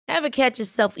Ever catch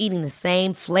yourself eating the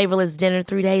same flavorless dinner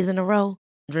 3 days in a row?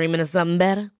 Dreaming of something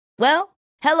better? Well,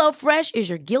 HelloFresh is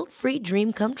your guilt-free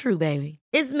dream come true, baby.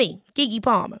 It's me, Keke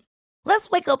Palmer. Let's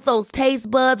wake up those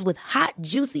taste buds with hot,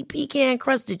 juicy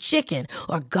pecan-crusted chicken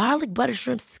or garlic butter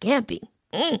shrimp scampi.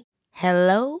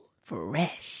 Hello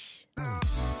Fresh.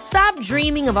 Stop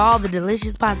dreaming of all the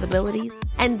delicious possibilities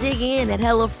and dig in at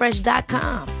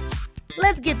HelloFresh.com.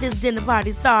 Let's get this dinner party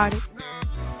started.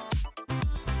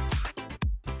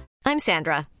 I'm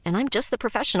Sandra, and I'm just the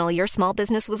professional your small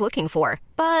business was looking for.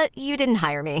 But you didn't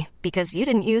hire me because you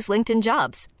didn't use LinkedIn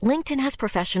Jobs. LinkedIn has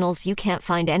professionals you can't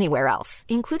find anywhere else,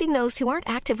 including those who aren't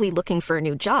actively looking for a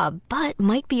new job, but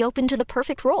might be open to the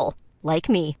perfect role, like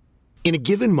me. In a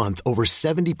given month, over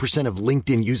 70% of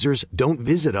LinkedIn users don't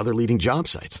visit other leading job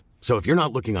sites. So if you're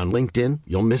not looking on LinkedIn,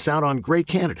 you'll miss out on great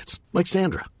candidates like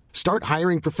Sandra. Start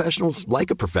hiring professionals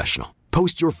like a professional.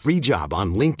 Post your free job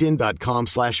on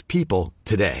linkedin.com/people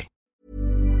today.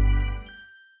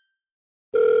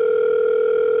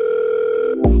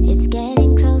 It's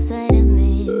getting closer to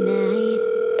midnight.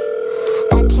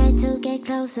 I try to get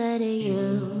closer to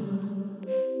you.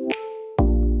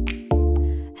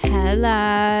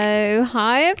 Hello.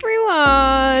 Hi,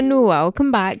 everyone.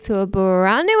 Welcome back to a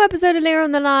brand new episode of Leah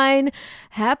on the Line.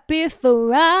 Happy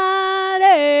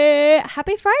Friday.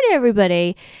 Happy Friday,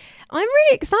 everybody. I'm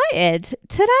really excited.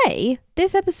 Today,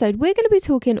 this episode, we're going to be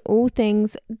talking all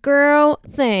things girly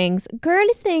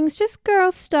things, just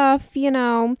girl stuff, you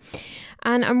know.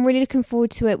 And I'm really looking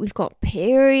forward to it. We've got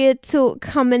period talk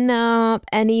coming up.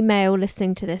 Any male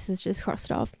listening to this is just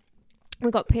crossed off.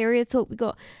 We've got period talk. We've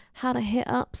got how to hit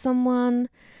up someone.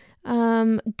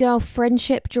 Girl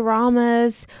friendship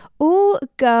dramas. All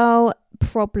girl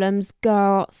problems,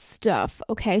 girl stuff.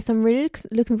 Okay, so I'm really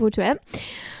looking forward to it.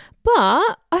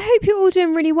 But I hope you're all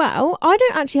doing really well. I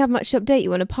don't actually have much to update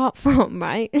you on apart from,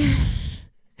 right? I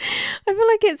feel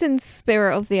like it's in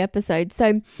spirit of the episode.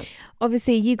 So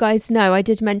obviously you guys know I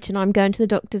did mention I'm going to the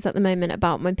doctors at the moment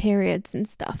about my periods and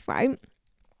stuff, right?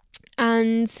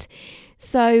 And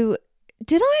so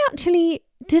have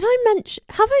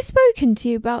I spoken to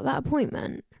you about that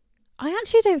appointment? I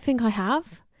actually don't think I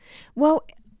have. Well,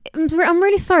 I'm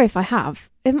really sorry if I have.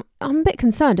 I'm a bit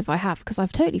concerned if I have because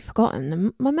I've totally forgotten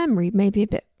and my memory may be a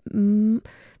bit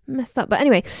messed up. But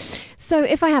anyway, so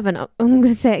if I haven't, I'm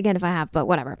going to say it again if I have, but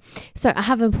whatever. So I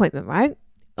have an appointment, right?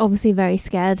 Obviously very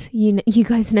scared. You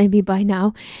guys know me by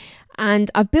now. And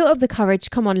I've built up the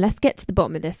courage. Come on, let's get to the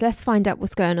bottom of this. Let's find out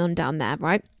what's going on down there,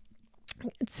 right?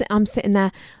 I'm sitting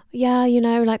there, yeah, you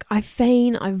know, like I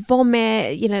faint, I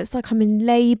vomit, you know, it's like I'm in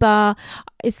labour.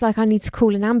 It's like I need to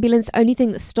call an ambulance. Only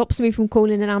thing that stops me from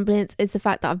calling an ambulance is the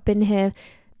fact that I've been here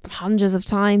hundreds of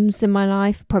times in my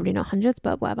life. Probably not hundreds,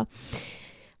 but whatever.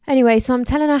 Anyway, so I'm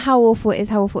telling her how awful it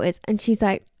is. And she's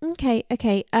like, okay.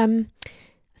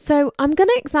 So I'm going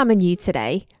to examine you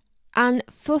today. And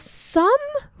for some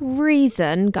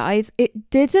reason, guys, it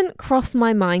didn't cross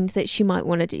my mind that she might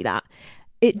want to do that.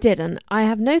 It didn't. I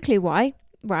have no clue why,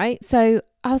 right? So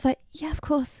I was like, yeah, of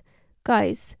course.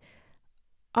 Guys,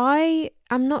 I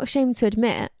am not ashamed to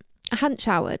admit I hadn't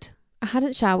showered.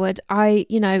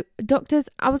 Doctors,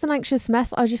 I was an anxious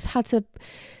mess. I just had to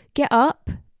get up,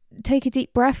 take a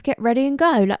deep breath, get ready and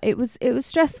go. Like it was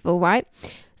stressful, right?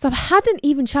 So I hadn't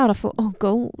even showered. I thought, oh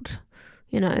God,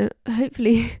 you know,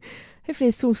 hopefully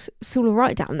it's all all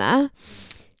right down there.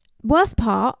 Worst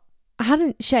part, I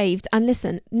hadn't shaved, and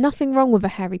listen, nothing wrong with a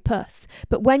hairy puss,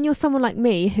 but when you're someone like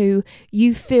me who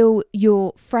you feel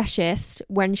you're freshest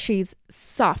when she's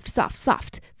soft,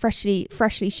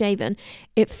 freshly shaven,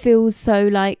 it feels so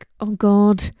like, oh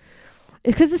God,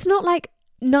 because it's not like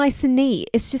nice and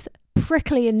neat, it's just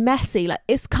prickly and messy, like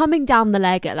it's coming down the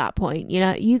leg at that point, you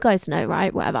know, you guys know,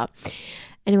 right? Whatever.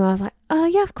 Anyway, I was like, oh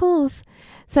yeah, of course.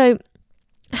 So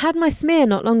I had my smear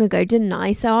not long ago, didn't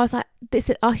I? So I was like,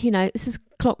 this is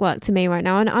clockwork to me right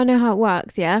now. I know how it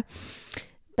works, yeah?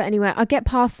 But anyway, I get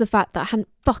past the fact that I hadn't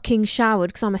fucking showered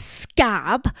because I'm a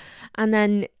scab, and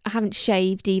then I haven't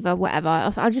shaved either,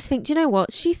 whatever. I just think, do you know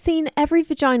what? She's seen every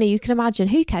vagina you can imagine.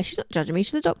 Who cares? She's not judging me.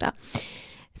 She's a doctor.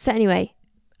 So anyway,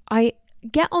 I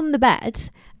get on the bed,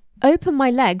 open my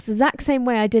legs the exact same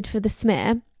way I did for the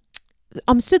smear.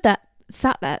 I'm sat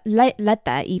there, led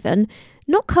there even,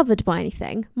 not covered by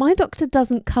anything. My doctor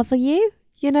doesn't cover you.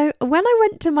 You know, when I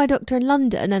went to my doctor in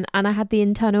London and I had the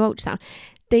internal ultrasound,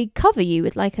 they cover you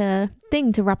with like a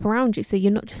thing to wrap around you so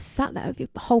you're not just sat there with your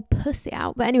whole pussy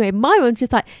out. But anyway, my one's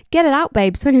just like, get it out,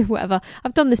 babe. So anyway, whatever.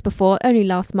 I've done this before, only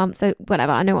last month, so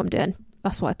whatever. I know what I'm doing.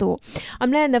 That's what I thought.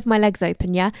 I'm laying there with my legs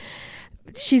open, yeah?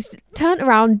 She's turned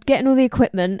around, getting all the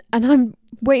equipment, and I'm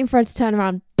waiting for her to turn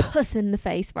around, puss in the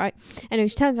face, right? Anyway,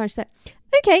 she turns around, she's like,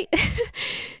 okay,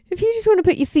 if you just want to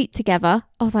put your feet together.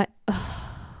 I was like,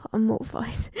 oh, I'm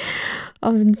mortified.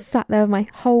 I've been sat there with my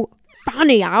whole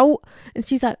fanny out. And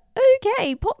she's like,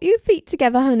 okay, pop your feet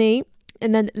together, honey.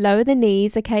 And then lower the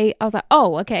knees, okay? I was like,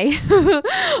 oh, okay.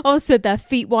 I was stood there,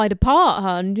 feet wide apart,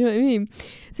 hun. Do you know what I mean?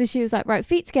 So she was like, right,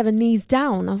 feet together, knees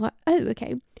down. I was like, oh,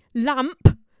 okay.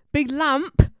 Lamp, big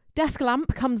lamp, desk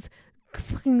lamp comes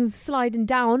fucking sliding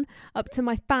down up to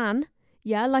my fan.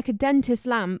 Yeah, like a dentist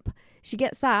lamp. She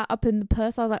gets that up in the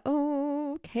purse. I was like,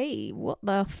 oh, okay, what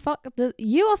the fuck?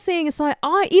 You are seeing a sight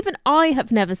I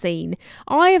have never seen.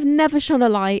 I have never shone a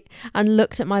light and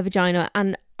looked at my vagina,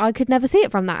 and I could never see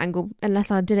it from that angle unless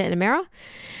I did it in a mirror.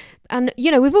 And,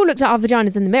 you know, we've all looked at our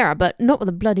vaginas in the mirror, but not with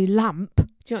a bloody lamp. Do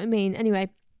you know what I mean? Anyway,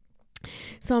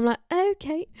 so I'm like,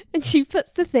 okay. And she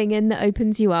puts the thing in that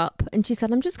opens you up. And she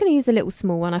said, I'm just going to use a little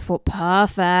small one. I thought,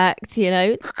 perfect, you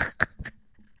know.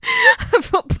 I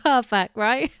thought, perfect,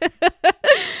 right?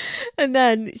 And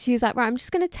then she's like, right, I'm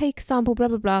just going to take a sample, blah,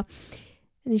 blah, blah.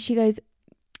 And then she goes,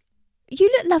 you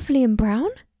look lovely in brown.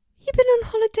 You've been on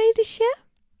holiday this year?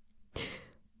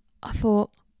 I thought,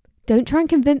 don't try and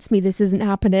convince me this isn't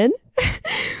happening.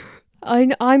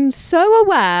 I'm so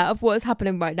aware of what is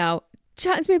happening right now.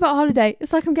 Chatting to me about a holiday,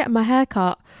 it's like I'm getting my hair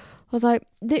cut. I was like,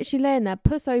 literally laying there,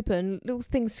 puss open, little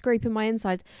things scraping my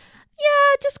insides.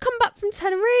 Yeah, just come back from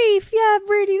Tenerife. Yeah,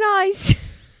 really nice.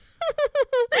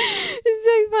 It's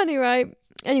so funny, right?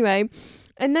 Anyway,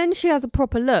 and then she has a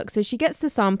proper look. So she gets the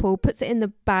sample, puts it in the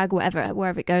bag,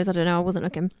 wherever it goes. I don't know. I wasn't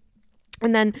looking.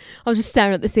 And then I was just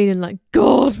staring at the ceiling like,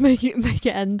 God, make it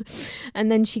end.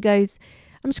 And then she goes,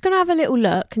 I'm just going to have a little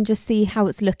look and just see how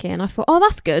it's looking. And I thought, oh,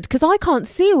 that's good, because I can't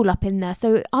see all up in there.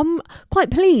 So I'm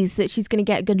quite pleased that she's going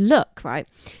to get a good look, right?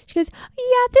 She goes,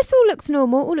 yeah, this all looks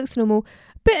normal.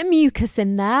 Bit of mucus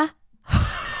in there.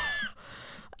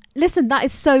 Listen, that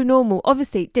is so normal.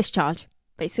 Obviously, discharge.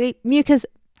 Basically, mucus,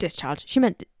 discharge. She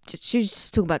was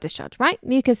just talking about discharge, right?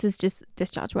 Mucus is just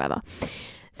discharge, whatever.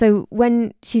 So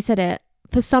when she said it,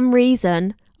 for some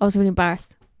reason, I was really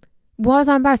embarrassed. Why was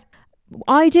I embarrassed?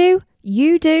 I do,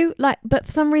 you do, like, but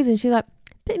for some reason, she's like,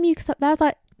 bit of mucus up there. I was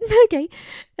like, okay.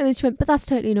 And then she went, but that's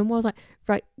totally normal. I was like,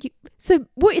 right. So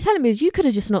what you're telling me is you could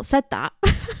have just not said that.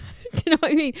 Do you know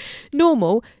what I mean?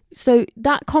 Normal. So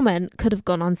that comment could have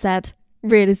gone unsaid,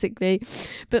 realistically.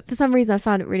 But for some reason, I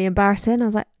found it really embarrassing. I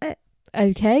was like,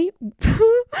 okay.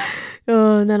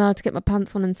 Oh, and then I had to get my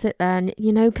pants on and sit there. And,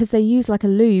 you know, because they use like a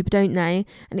lube, don't they?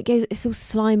 And it's all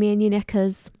slimy in your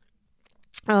knickers.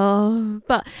 Oh,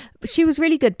 but she was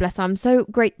really good, bless her. I'm so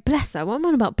great. Bless her. What am I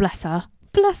on about? Bless her.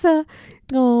 Bless her.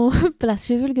 Oh, bless.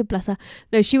 She was really good, bless her.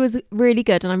 No, she was really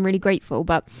good and I'm really grateful.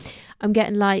 But I'm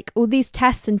getting like all these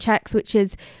tests and checks, which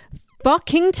is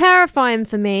fucking terrifying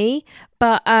for me.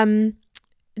 But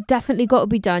definitely got to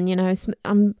be done, you know.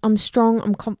 I'm strong,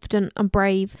 I'm confident, I'm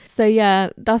brave. So yeah,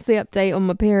 that's the update on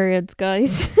my periods,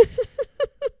 guys.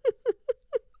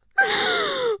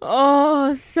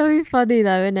 Oh, so funny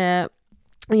though, isn't it?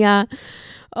 Yeah.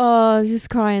 Oh, I was just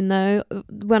crying though.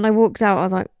 When I walked out, I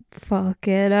was like, fuck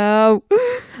it out.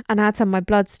 And I had to have my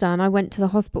bloods done. I went to the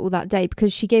hospital that day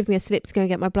because she gave me a slip to go and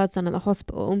get my bloods done at the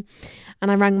hospital.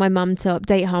 And I rang my mum to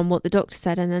update her on what the doctor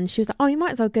said. And then she was like, oh, you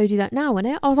might as well go do that now,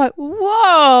 innit? I was like,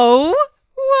 whoa,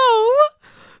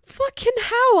 fucking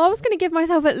hell. I was going to give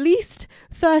myself at least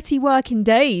 30 working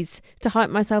days to hype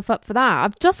myself up for that.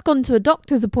 I've just gone to a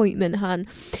doctor's appointment, hun.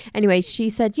 Anyway, she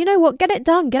said, you know what? Get it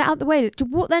done. Get it out the way.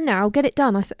 What then now? Get it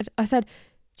done. I said,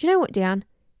 do you know what, Deanne?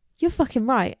 You're fucking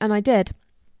right. And I did.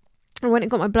 I went and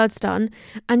got my bloods done.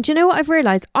 And do you know what I've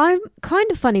realised? I'm kind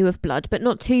of funny with blood, but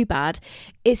not too bad.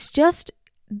 It's just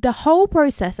the whole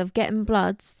process of getting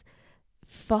bloods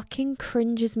fucking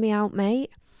cringes me out,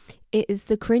 mate. It is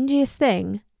the cringiest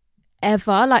thing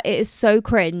ever. Like, it is so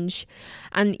cringe.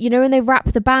 And you know when they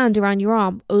wrap the band around your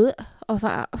arm? I was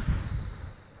like,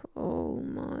 oh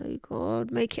my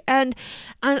God, make it end.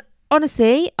 And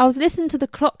honestly, I was listening to the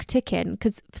clock ticking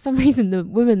because for some reason the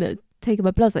woman that taking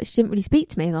my bloods, like, she didn't really speak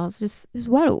to me, and I was just, it was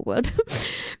well awkward.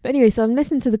 But anyway, so I'm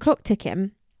listening to the clock ticking,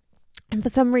 and for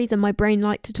some reason my brain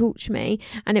liked to talk to me,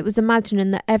 and it was imagining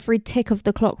that every tick of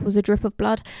the clock was a drip of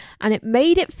blood, and it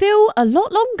made it feel a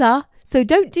lot longer. So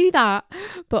don't do that.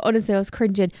 But honestly, I was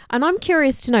cringing. And I'm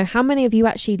curious to know how many of you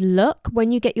actually look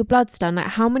when you get your bloods done. Like,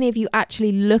 how many of you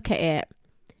actually look at it?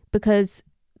 Because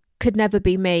could never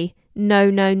be me.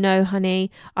 No,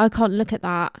 honey. I can't look at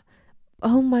that.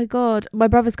 Oh my God. My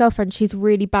brother's girlfriend, she's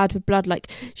really bad with blood.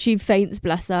 Like, she faints,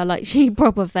 bless her. Like, she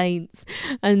proper faints.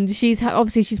 And she's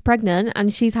obviously she's pregnant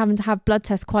and she's having to have blood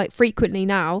tests quite frequently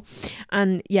now.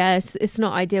 And yeah, it's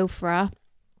not ideal for her.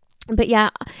 But yeah,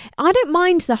 I don't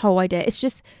mind the whole idea. It's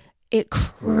just, it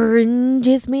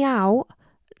cringes me out.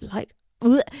 Like,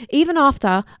 even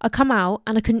after I come out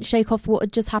and I couldn't shake off what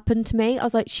had just happened to me, I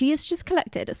was like, she has just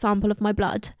collected a sample of my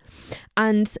blood,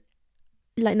 and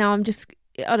like now I'm just,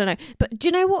 I don't know. But do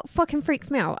you know what fucking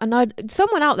freaks me out? And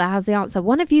someone out there has the answer.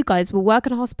 One of you guys will work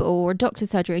in a hospital or a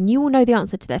doctor's surgery, and you will know the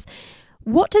answer to this.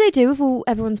 What do they do with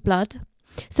everyone's blood?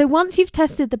 So once you've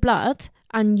tested the blood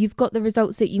and you've got the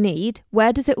results that you need,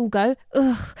 where does it all go?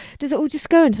 Ugh, does it all just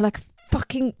go into like a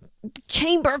fucking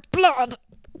chamber of blood?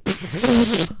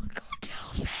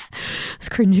 It's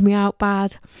cringing me out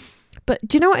bad. But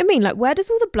do you know what I mean? Like, where does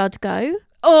all the blood go?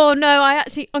 Oh no,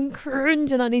 I'm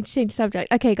cringe and I need to change the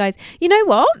subject. Okay, guys, you know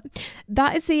what?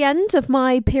 That is the end of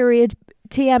my period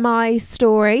TMI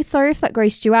story. Sorry if that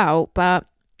grossed you out, but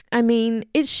I mean,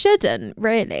 it shouldn't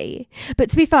really. But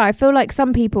to be fair, I feel like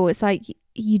some people, it's like,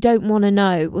 you don't want to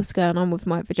know what's going on with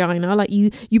my vagina. Like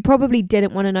you probably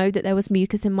didn't want to know that there was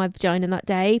mucus in my vagina that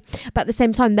day. But at the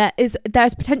same time, there's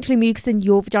potentially mucus in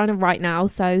your vagina right now.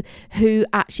 So who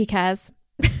actually cares?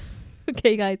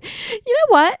 Okay, guys. You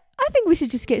know what? I think we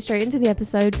should just get straight into the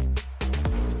episode.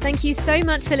 Thank you so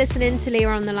much for listening to Leah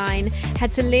on the Line.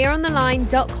 Head to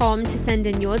leahontheline.com to send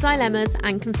in your dilemmas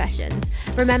and confessions.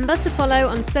 Remember to follow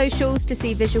on socials to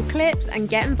see visual clips and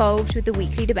get involved with the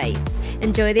weekly debates.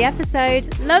 Enjoy the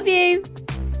episode. Love you.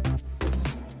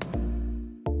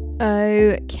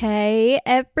 Okay,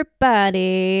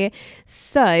 everybody.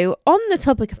 So, on the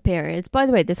topic of periods, by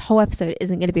the way, this whole episode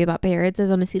isn't going to be about periods.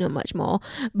 There's honestly not much more.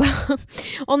 But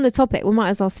on the topic, we might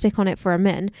as well stick on it for a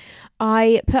minute.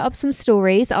 I put up some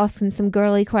stories asking some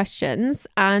girly questions.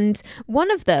 And one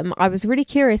of them I was really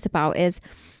curious about is,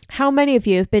 how many of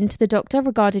you have been to the doctor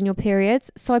regarding your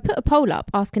periods? So I put a poll up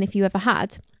asking if you ever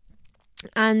had.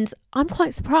 And I'm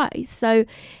quite surprised. So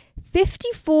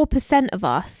 54% of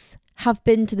us have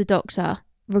been to the doctor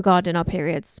regarding our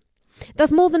periods.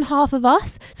 That's more than half of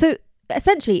us. So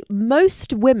essentially,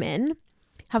 most women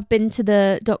have been to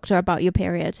the doctor about your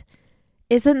period.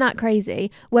 Isn't that crazy?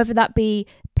 Whether that be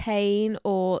pain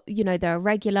or, you know, they're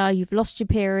irregular, you've lost your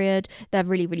period, they're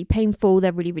really, really painful,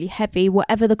 they're really, really heavy,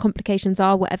 whatever the complications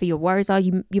are, whatever your worries are,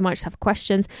 you might just have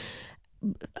questions.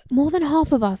 More than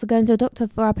half of us are going to a doctor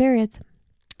for our periods.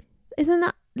 Isn't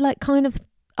that like kind of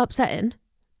upsetting?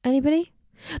 Anybody?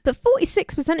 But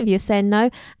 46% of you are saying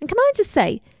no. And can I just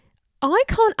say, I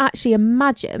can't actually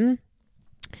imagine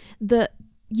that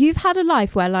you've had a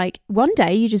life where like one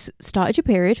day you just started your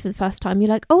period for the first time. You're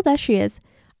like, oh, there she is.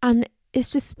 And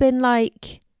it's just been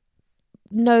like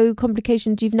no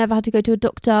complications. You've never had to go to a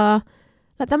doctor.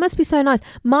 Like that must be so nice.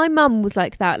 My mum was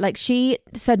like that. Like she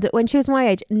said that when she was my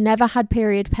age, never had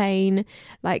period pain.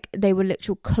 Like they were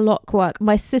literal clockwork.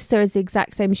 My sister is the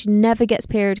exact same. She never gets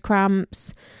period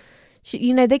cramps.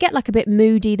 You know, they get like a bit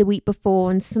moody the week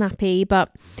before and snappy,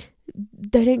 but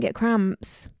they don't get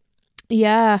cramps.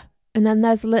 Yeah. And then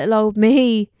there's little old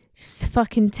me just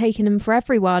fucking taking them for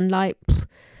everyone. Like,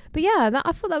 but yeah,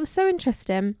 I thought that was so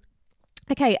interesting.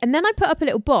 Okay. And then I put up a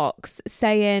little box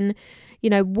saying, you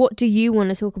know, what do you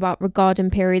want to talk about regarding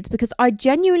periods? Because I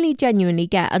genuinely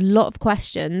get a lot of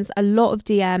questions, a lot of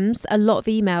DMs, a lot of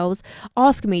emails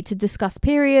asking me to discuss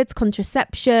periods,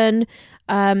 contraception,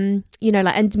 you know,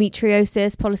 like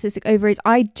endometriosis, polycystic ovaries.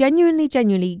 I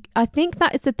genuinely, I think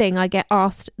that is the thing I get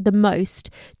asked the most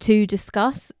to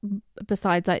discuss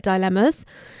besides like dilemmas.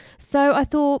 So I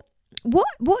thought,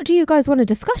 what do you guys want to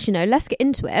discuss? You know, let's get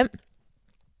into it.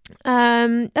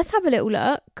 Let's have a little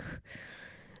look.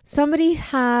 Somebody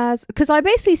has, because I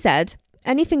basically said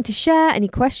anything to share, any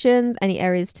questions, any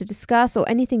areas to discuss, or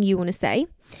anything you want to say.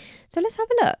 So let's have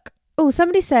a look. Oh,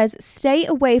 somebody says, stay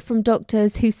away from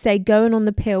doctors who say going on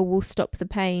the pill will stop the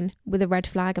pain, with a red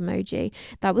flag emoji.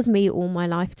 That was me all my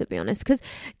life, to be honest. Because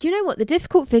do you know what? The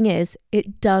difficult thing is,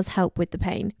 it does help with the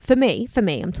pain. For me,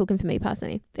 I'm talking for me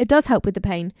personally. It does help with the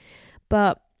pain,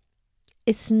 but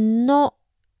it's not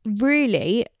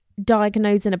really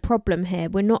diagnosing a problem here.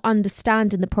 We're not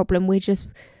understanding the problem. We're just,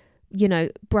 you know,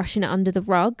 brushing it under the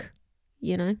rug,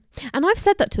 you know. And I've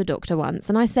said that to a doctor once,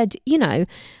 and I said, you know,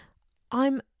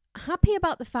 I'm happy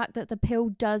about the fact that the pill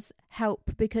does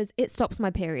help because it stops my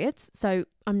periods, so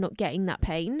I'm not getting that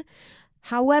pain.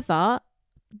 However,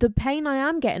 the pain I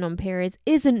am getting on periods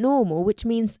isn't normal, which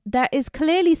means there is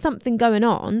clearly something going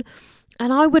on,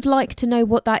 and I would like to know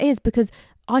what that is, because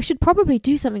I should probably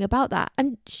do something about that.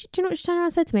 And do you know what she turned around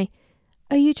and said to me?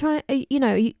 Are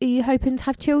you hoping to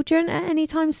have children at any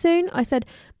time soon? I said,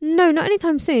 no, not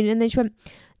anytime soon. And then she went,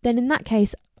 then in that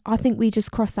case, I think we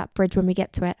just cross that bridge when we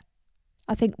get to it.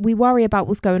 I think we worry about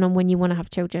what's going on when you want to have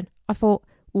children. I thought,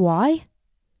 why?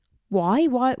 Why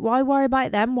worry about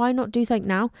it then? Why not do something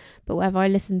now? But whatever, I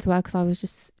listened to her because I was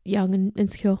just young and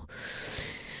insecure.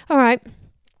 All right.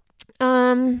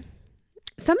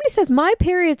 Somebody says, my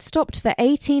period stopped for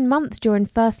 18 months during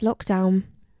first lockdown.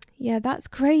 Yeah, that's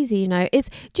crazy, you know. Do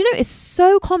you know, it's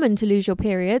so common to lose your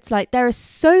periods. Like, there is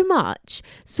so much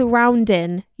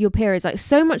surrounding your periods. Like,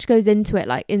 so much goes into it,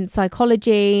 like in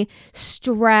psychology,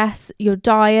 stress, your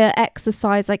diet,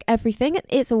 exercise, like everything.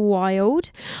 It's wild.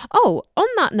 Oh, on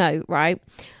that note, right,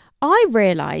 I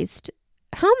realised,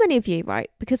 how many of you,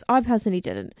 right, because I personally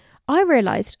didn't, I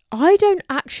realised I don't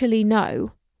actually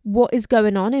know what is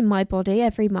going on in my body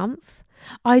every month.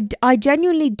 I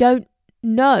genuinely don't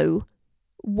know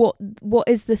what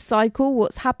is the cycle,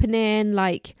 what's happening.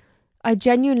 Like, I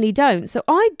genuinely don't. So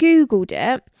I googled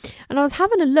it and I was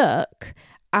having a look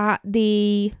at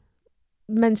the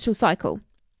menstrual cycle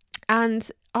and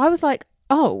I was like,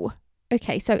 oh,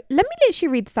 okay, so let me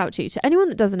literally read this out to you. To anyone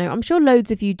that doesn't know, I'm sure loads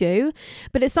of you do,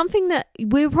 but it's something that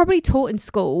we were probably taught in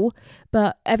school,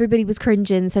 but everybody was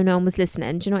cringing, so no one was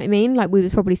listening. Do you know what I mean? Like, we were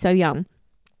probably so young.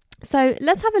 So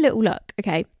let's have a little look,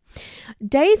 okay?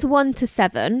 Days 1 to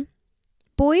 7.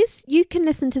 Boys, you can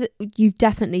listen to you've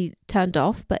definitely turned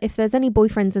off, but if there's any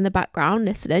boyfriends in the background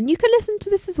listening, you can listen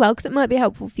to this as well because it might be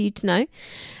helpful for you to know.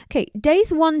 Okay,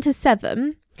 days 1 to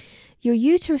 7, your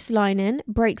uterus lining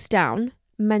breaks down.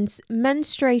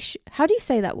 Menstruation. How do you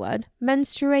say that word?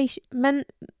 Menstruation.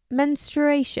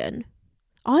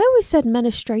 I always said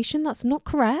menstruation. That's not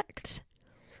correct.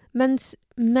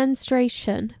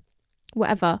 Menstruation.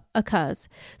 Whatever occurs.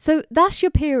 So that's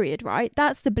your period, right?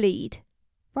 That's the bleed.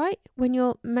 Right? When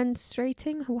you're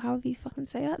menstruating, or however you fucking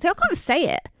say that. See, I can't say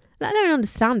it. I don't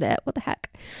understand it. What the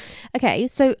heck? Okay,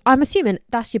 so I'm assuming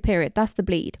that's your period. That's the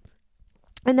bleed.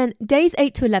 And then days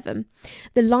 8 to 11,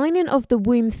 the lining of the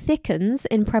womb thickens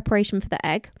in preparation for the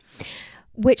egg,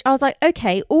 which I was like,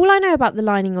 okay, all I know about the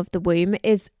lining of the womb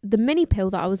is the mini pill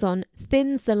that I was on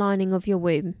thins the lining of your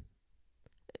womb.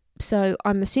 So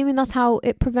I'm assuming that's how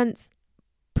it prevents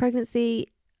pregnancy.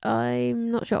 I'm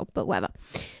not sure, but whatever.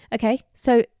 Okay,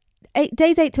 so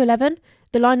days 8 to 11,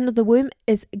 the lining of the womb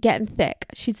is getting thick.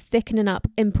 She's thickening up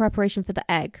in preparation for the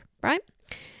egg, right?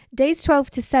 Days 12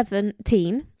 to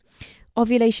 17,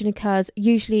 ovulation occurs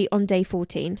usually on day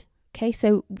 14. Okay,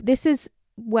 so this is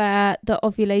where the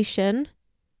ovulation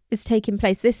is taking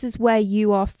place. This is where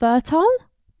you are fertile,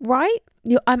 right?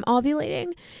 I'm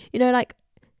ovulating. You know, like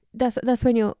that's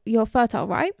when you're fertile,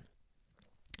 right?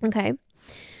 Okay,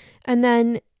 and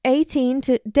then days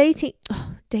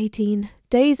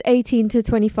 18 to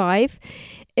 25,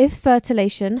 if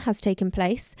fertilization has taken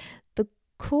place, the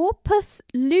corpus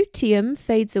luteum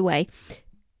fades away.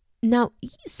 Now,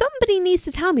 somebody needs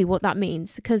to tell me what that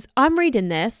means, because I'm reading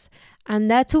this and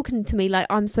they're talking to me like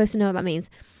I'm supposed to know what that means.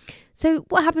 So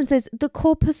what happens is the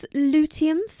corpus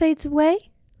luteum fades away.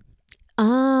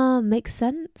 Makes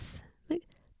sense.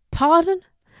 Pardon?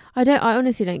 I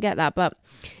honestly don't get that, but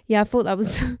yeah, I thought that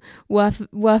was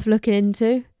worth looking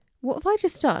into. What have I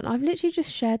just done? I've literally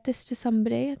just shared this to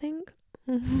somebody, I think.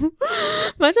 Imagine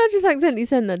I just accidentally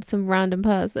sent that to some random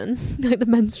person, like the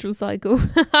menstrual cycle.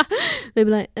 They'd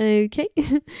be like, okay.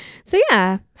 So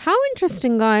yeah, how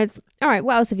interesting, guys. All right,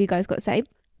 what else have you guys got to say?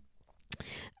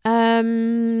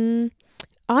 I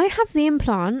have the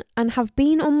implant and have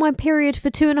been on my period for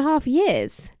 2.5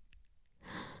 years.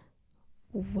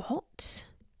 What?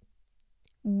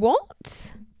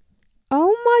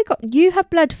 Oh my God, you have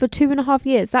bled for 2.5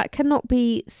 years. That cannot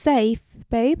be safe,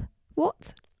 babe.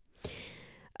 What?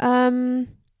 I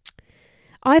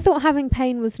thought having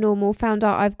pain was normal. Found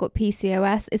out I've got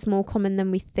PCOS. It's more common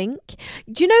than we think.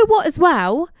 Do you know what as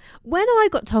well? When I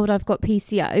got told I've got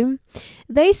PCO,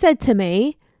 they said to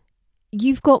me,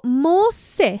 you've got more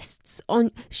cysts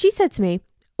on... She said to me,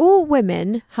 all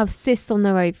women have cysts on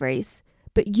their ovaries.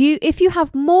 But if you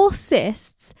have more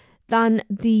cysts than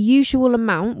the usual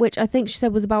amount, which I think she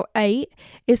said was about 8,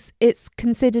 it's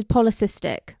considered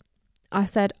polycystic. I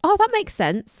said, oh, that makes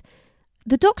sense.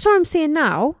 The doctor I'm seeing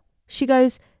now, she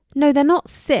goes, no, they're not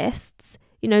cysts.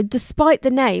 You know, despite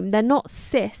the name, they're not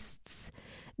cysts.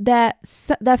 They're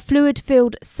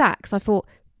fluid-filled sacs. I thought,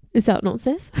 is that not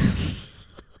cyst?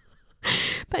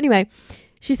 But anyway,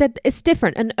 she said it's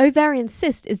different. An ovarian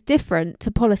cyst is different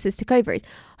to polycystic ovaries.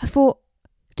 I thought,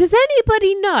 does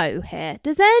anybody know here?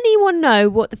 Does anyone know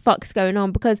what the fuck's going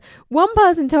on? Because one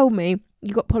person told me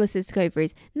you got polycystic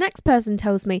ovaries. Next person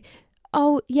tells me,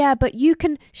 oh yeah, but you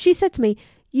can... She said to me,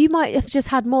 you might have just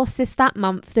had more cysts that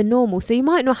month than normal. So you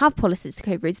might not have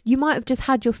polycystic ovaries. You might have just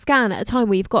had your scan at a time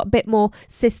where you've got a bit more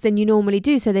cysts than you normally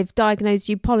do. So they've diagnosed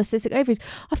you polycystic ovaries.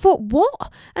 I thought,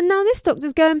 what? And now this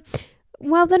doctor's going,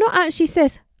 well, they're not actually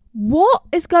cysts. what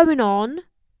is going on?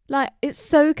 Like, it's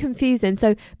so confusing.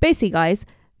 So basically, guys,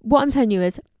 what I'm telling you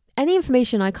is any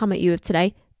information I come at you with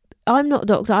today, I'm not a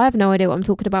doctor. I have no idea what I'm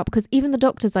talking about, because even the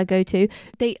doctors I go to,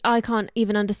 I can't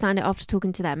even understand it after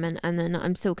talking to them, and then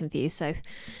I'm still confused. So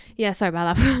yeah, sorry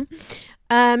about that.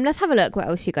 Let's have a look what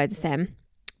else you guys are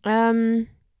saying.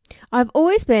 I've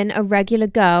always been a regular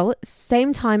girl,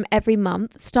 same time every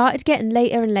month, started getting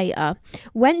later and later,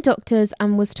 went doctors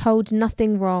and was told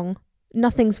nothing's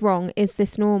wrong. Is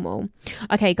this normal?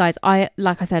 Okay, guys,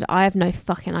 like I said, I have no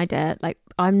fucking idea. Like,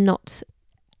 I'm not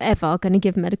ever going to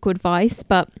give medical advice,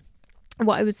 but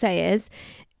what I would say is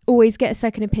always get a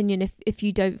second opinion if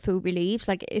you don't feel relieved.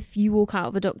 Like, if you walk out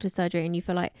of a doctor's surgery and you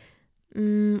feel like,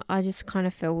 I just kind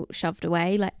of feel shoved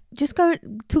away, like, just go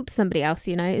talk to somebody else.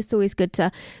 It's always good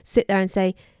to sit there and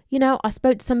say, I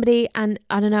spoke to somebody and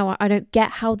I don't know, I don't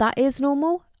get how that is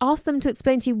normal. Ask them to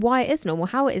explain to you why it is normal,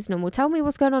 how it is normal. Tell me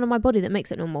what's going on in my body that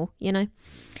makes it normal,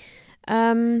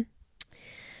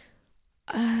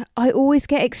 I always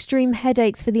get extreme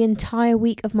headaches for the entire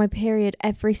week of my period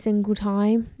every single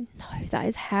time. No, that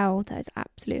is hell. That is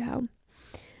absolute hell.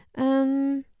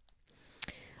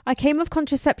 I came off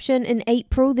contraception in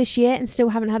April this year and still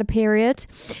haven't had a period.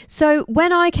 So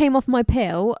when I came off my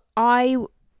pill, I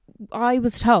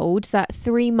was told that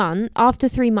after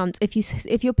 3 months,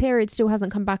 if your period still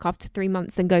hasn't come back after 3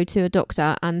 months, then go to a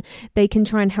doctor and they can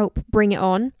try and help bring it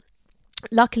on.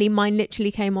 Luckily, mine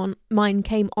came on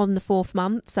the 4th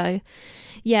month. So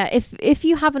yeah, if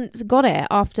you haven't got it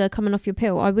after coming off your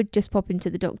pill, I would just pop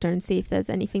into the doctor and see if there's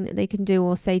anything that they can do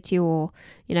or say to you, or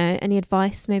any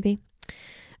advice maybe.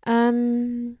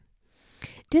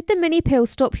 Did the mini pill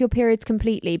stop your periods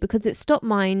completely? Because it stopped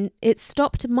mine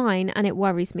and it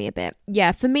worries me a bit.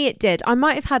 Yeah, for me it did. I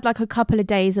might have had like a couple of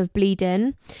days of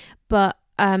bleeding, but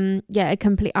I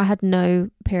had no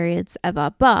periods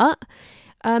ever. But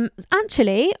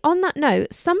actually, on that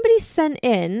note, somebody sent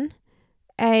in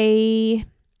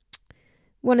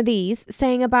one of these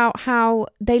saying about how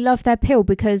they love their pill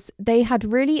because they had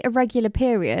really irregular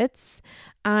periods,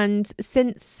 and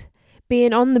since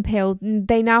being on the pill,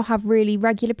 they now have really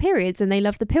regular periods and they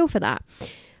love the pill for that.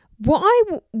 What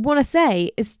I want to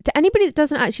say is to anybody that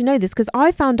doesn't actually know this, because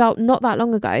I found out not that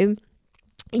long ago,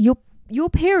 your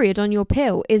period on your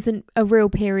pill isn't a real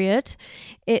period.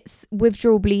 It's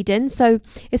withdrawal bleeding. So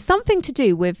it's something to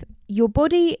do with your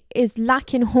body is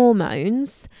lacking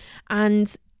hormones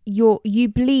and you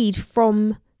bleed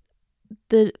from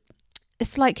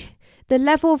it's like the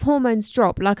level of hormones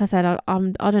drop. Like I said, I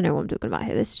don't know what I'm talking about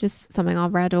here. This is just something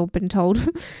I've read or been told.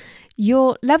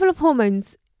 Your level of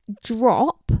hormones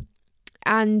drop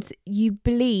and you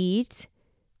bleed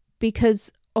because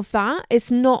of that.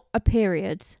 It's not a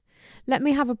period. Let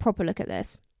me have a proper look at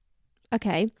this.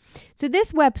 Okay, so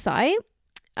this website,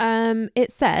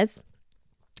 it says,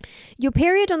 your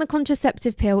period on the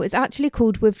contraceptive pill is actually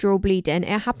called withdrawal bleeding.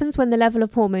 It happens when the level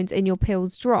of hormones in your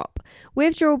pills drop.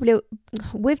 Withdrawal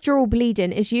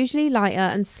bleeding is usually lighter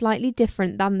and slightly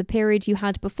different than the period you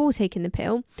had before taking the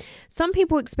pill. Some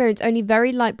people experience only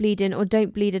very light bleeding or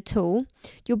don't bleed at all.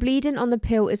 Your bleeding on the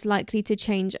pill is likely to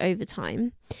change over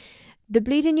time. The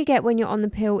bleeding you get when you're on the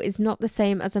pill is not the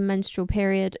same as a menstrual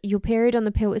period. Your period on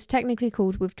the pill is technically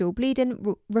called withdrawal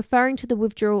bleeding, referring to the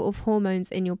withdrawal of hormones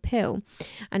in your pill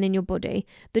and in your body.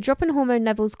 The drop in hormone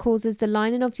levels causes the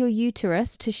lining of your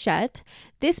uterus to shed.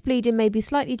 This bleeding may be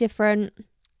slightly different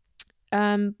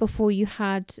before you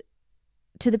had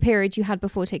to the period you had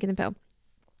before taking the pill.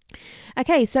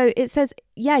 Okay, so it says,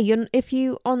 yeah, if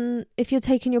you're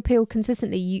taking your pill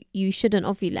consistently, you shouldn't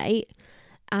ovulate.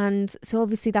 And so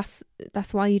obviously that's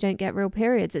why you don't get real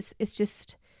periods. It's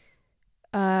just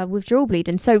withdrawal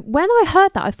bleeding. So when I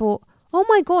heard that, I thought, oh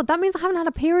my God, that means I haven't had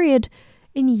a period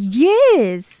in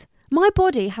years. My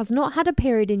body has not had a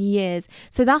period in years.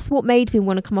 So that's what made me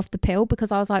want to come off the pill,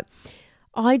 because I was like,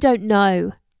 I don't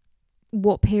know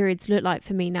what periods look like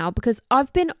for me now, because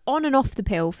I've been on and off the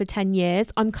pill for 10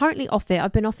 years. I'm currently off it.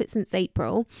 I've been off it since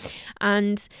April.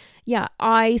 And yeah,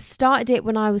 I started it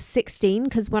when I was 16,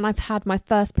 because when I've had my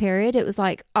first period, it was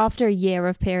like after a year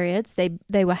of periods,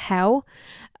 they were hell.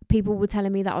 People were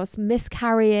telling me that I was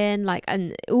miscarrying,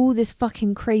 and all this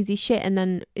fucking crazy shit. And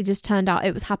then it just turned out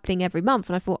it was happening every month.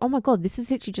 And I thought, oh my God, this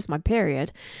is literally just my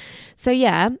period. So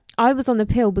yeah, I was on the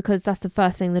pill because that's the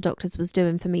first thing the doctors was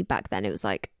doing for me back then. It was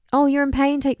like, oh, you're in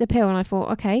pain, take the pill. And I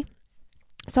thought, okay.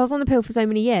 So I was on the pill for so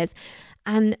many years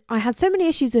and I had so many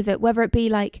issues with it, whether it be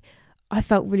like I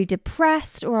felt really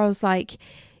depressed, or I was like,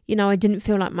 I didn't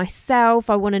feel like myself.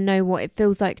 I want to know what it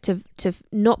feels like to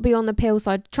not be on the pill.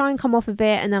 So I'd try and come off of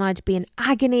it, and then I'd be in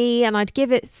agony, and I'd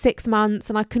give it 6 months,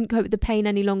 and I couldn't cope with the pain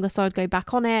any longer. So I'd go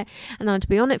back on it, and then I'd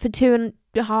be on it for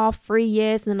 2.5, 3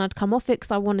 years, and then I'd come off it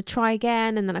because I want to try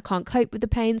again, and then I can't cope with the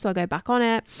pain, so I go back on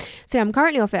it. So yeah, I'm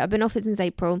currently off it. I've been off it since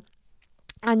April.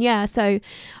 And yeah, so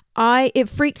it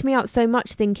freaked me out so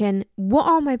much, thinking, what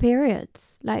are my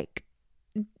periods? Like,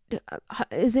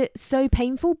 is it so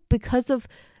painful because of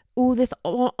all this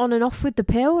on and off with the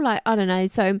pill? Like, I don't know.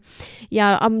 So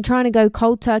yeah, I'm trying to go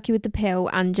cold turkey with the pill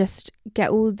and just get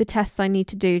all the tests I need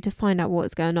to do to find out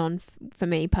what's going on for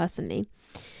me personally.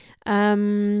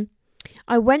 I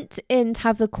went in to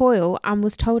have the coil and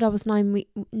was told I was 9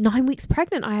 weeks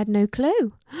pregnant. I had no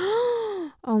clue.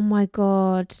 Oh my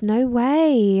God, no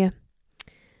way.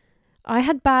 I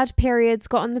had bad periods,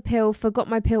 got on the pill, forgot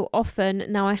my pill often.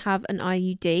 Now I have an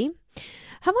IUD.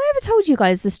 Have I ever told you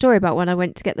guys the story about when I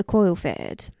went to get the coil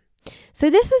fitted? So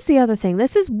this is the other thing.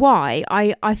 This is why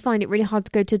I find it really hard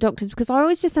to go to doctors, because I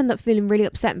always just end up feeling really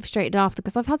upset and frustrated after,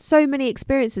 because I've had so many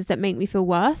experiences that make me feel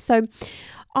worse. So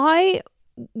I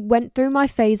went through my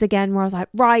phase again where I was like,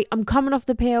 right, I'm coming off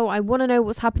the pill. I want to know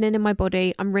what's happening in my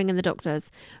body. I'm ringing the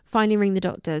doctors. Finally ring the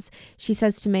doctors. She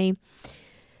says to me,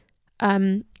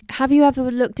 have you ever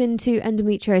looked into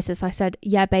endometriosis? I said,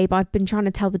 yeah, babe, I've been trying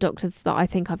to tell the doctors that I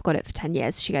think I've got it for 10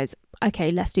 years. She goes, okay,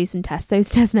 let's do some tests. Those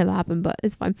tests never happened, but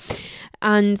it's fine.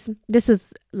 And this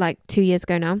was like 2 years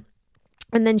ago now.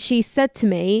 And then she said to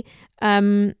me,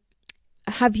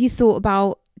 have you thought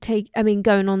about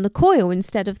going on the coil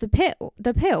instead of the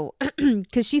pill?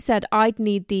 Because she said I'd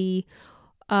need the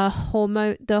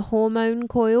hormone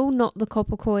coil, not the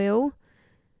copper coil.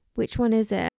 Which one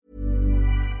is it?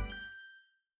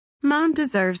 Mom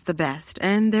deserves the best,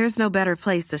 and there's no better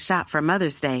place to shop for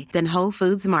Mother's Day than Whole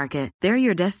Foods Market. They're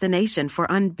your destination for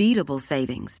unbeatable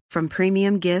savings, from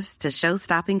premium gifts to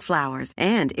show-stopping flowers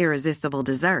and irresistible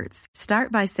desserts.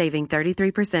 Start by saving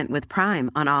 33% with Prime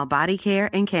on all body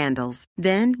care and candles.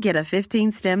 Then get a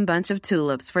 15-stem bunch of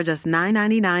tulips for just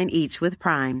 $9.99 each with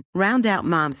Prime. Round out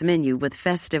Mom's menu with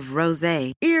festive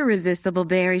rosé, irresistible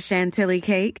berry chantilly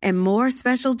cake, and more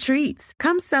special treats.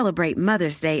 Come celebrate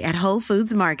Mother's Day at Whole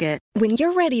Foods Market. When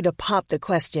you're ready to pop the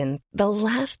question, the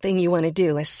last thing you want to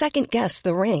do is second-guess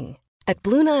the ring. At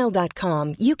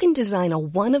BlueNile.com, you can design a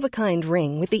one-of-a-kind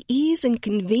ring with the ease and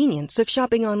convenience of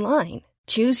shopping online.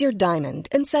 Choose your diamond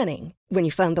and setting. When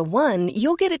you find the one,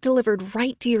 you'll get it delivered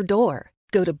right to your door.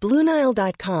 Go to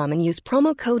BlueNile.com and use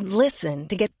promo code LISTEN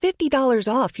to get $50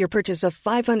 off your purchase of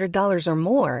 $500 or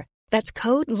more. That's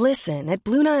code LISTEN at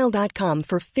BlueNile.com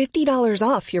for $50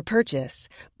 off your purchase.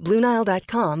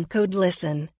 BlueNile.com, code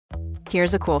LISTEN.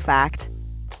 Here's a cool fact.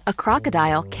 A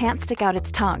crocodile can't stick out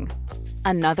its tongue.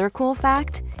 Another cool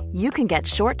fact, you can get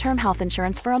short-term health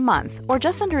insurance for a month or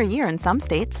just under a year in some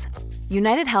states.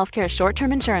 United Healthcare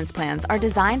short-term insurance plans are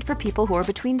designed for people who are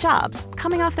between jobs,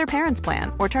 coming off their parents'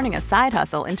 plan, or turning a side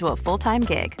hustle into a full-time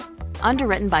gig.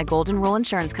 Underwritten by Golden Rule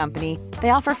Insurance Company,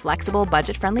 they offer flexible,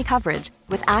 budget-friendly coverage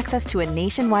with access to a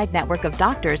nationwide network of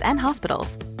doctors and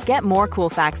hospitals. Get more cool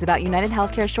facts about United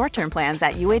Healthcare short-term plans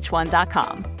at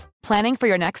uh1.com. Planning for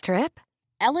your next trip?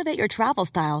 Elevate your travel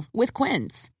style with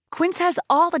Quince. Quince has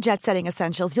all the jet-setting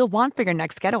essentials you'll want for your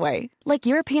next getaway, like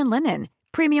European linen,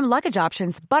 premium luggage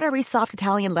options, buttery soft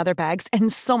Italian leather bags,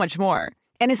 and so much more.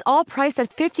 And is all priced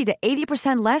at 50 to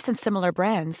 80% less than similar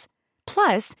brands.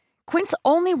 Plus, Quince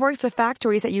only works with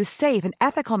factories that use safe and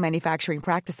ethical manufacturing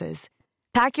practices.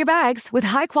 Pack your bags with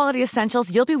high-quality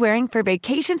essentials you'll be wearing for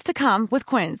vacations to come with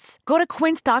Quince. Go to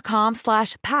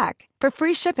quince.com/pack for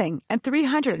free shipping and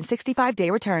 365-day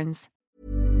returns.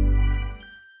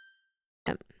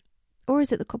 Or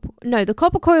is it the copper? No, the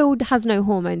copper coil has no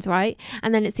hormones, right?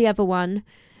 And then it's the other one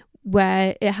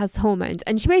where it has hormones.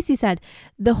 And she basically said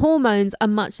the hormones are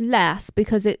much less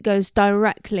because it goes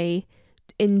directly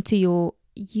into your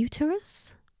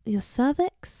uterus, your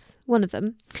cervix, one of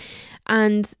them.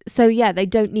 And so yeah, they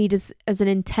don't need as an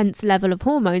intense level of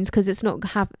hormones because it's not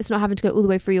having to go all the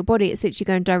way through your body. It's literally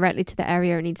going directly to the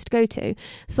area it needs to go to.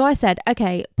 So I said,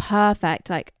 okay, perfect.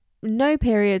 Like, no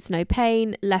periods, no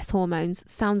pain, less hormones.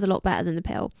 Sounds a lot better than the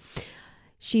pill.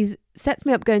 She sets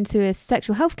me up going to a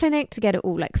sexual health clinic to get it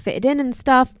all like fitted in and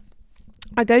stuff.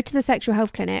 I go to the sexual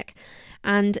health clinic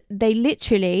and they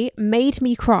literally made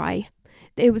me cry.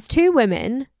 It was 2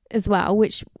 women as well,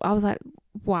 which I was like,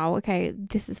 wow, okay,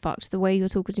 this is fucked. The way you're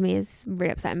talking to me is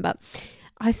really upsetting. But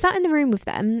I sat in the room with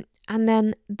them and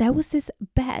then there was this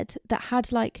bed that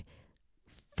had like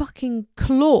fucking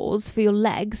claws for your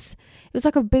legs. It was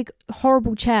like a big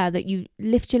horrible chair that you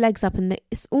lift your legs up and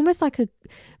it's almost like a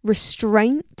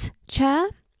restraint chair.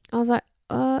 I was like,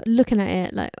 looking at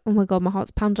it like, oh my God, my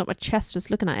heart's pounding up my chest just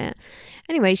looking at it.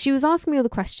 Anyway, she was asking me all the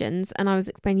questions and I was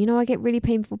explaining, I get really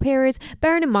painful periods.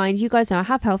 Bearing in mind, you guys know I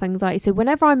have health anxiety. So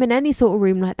whenever I'm in any sort of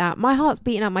room like that, my heart's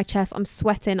beating out my chest. I'm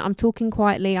sweating. I'm talking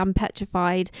quietly. I'm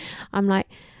petrified. I'm like,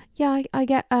 yeah, I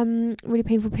get really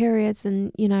painful periods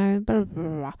and, blah, blah, blah,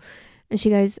 blah. And she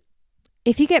goes,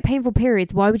 if you get painful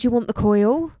periods, why would you want the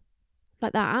coil?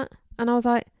 Like that. And I was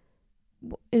like,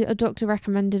 a doctor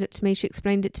recommended it to me. She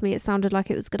explained it to me. It sounded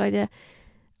like it was a good idea.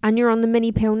 And you're on the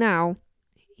mini pill now?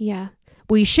 Yeah.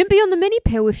 Well, you shouldn't be on the mini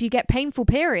pill if you get painful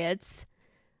periods.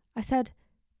 I said,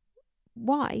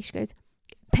 why? She goes,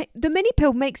 the mini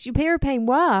pill makes your period pain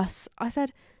worse. I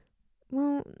said,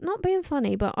 well, not being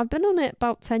funny, but I've been on it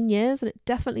about 10 years and it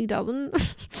definitely doesn't.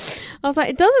 I was like,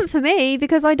 it doesn't for me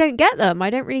because I don't get them. I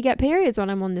don't really get periods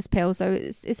when I'm on this pill. So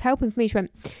it's helping for me. She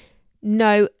went,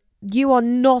 no, you are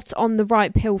not on the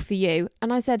right pill for you.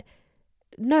 And I said,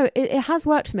 no, it has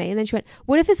worked for me. And then she went,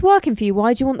 well, if it's working for you,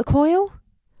 why do you want the coil?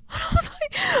 And I was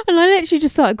like, and I literally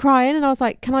just started crying and I was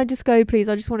like, can I just go, please?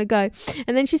 I just want to go.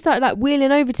 And then she started like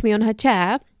wheeling over to me on her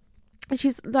chair. And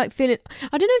she's like feeling,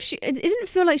 I don't know if it didn't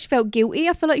feel like she felt guilty.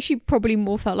 I feel like she probably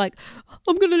more felt like,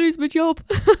 I'm going to lose my job.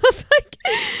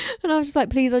 And I was just like,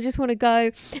 please, I just want to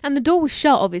go. And the door was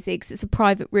shut, obviously, because it's a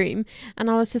private room. And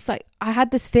I was just like, I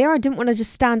had this fear. I didn't want to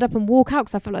just stand up and walk out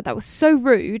because I felt like that was so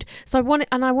rude. So I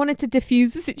wanted to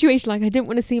diffuse the situation. Like, I didn't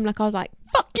want to seem like I was like,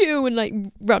 fuck you, and like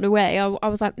run away. I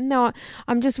was like, no,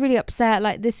 I'm just really upset.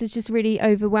 Like, this has just really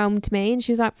overwhelmed me. And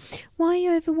she was like, why are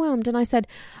you overwhelmed? And I said,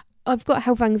 I've got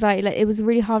health anxiety. Like, it was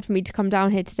really hard for me to come down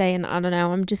here today and I don't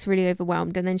know, I'm just really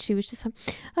overwhelmed. And then she was just like,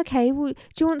 okay, well, do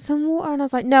you want some water? And I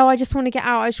was like, no, I just want to get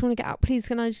out. Please,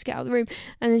 can I just get out of the room?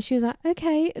 And then she was like,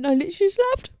 okay. And I literally just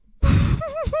left.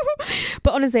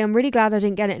 But honestly, I'm really glad I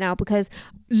didn't get it now because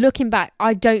looking back,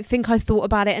 I don't think I thought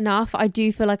about it enough. I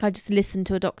do feel like I just listened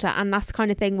to a doctor, and that's the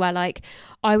kind of thing where like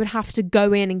I would have to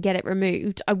go in and get it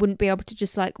removed. I wouldn't be able to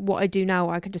just like what I do now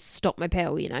where I could just stop my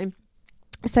pill,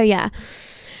 So yeah.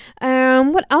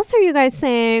 What else are you guys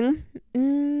saying?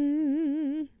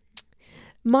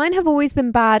 Mine have always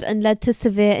been bad and led to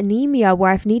severe anemia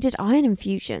where I've needed iron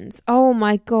infusions. Oh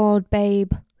my God,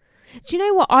 babe. Do you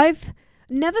know what? I've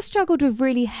never struggled with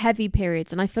really heavy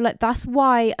periods, and I feel like that's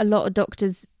why a lot of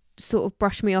doctors sort of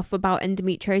brush me off about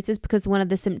endometriosis, because one of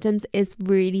the symptoms is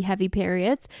really heavy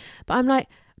periods. But I'm like,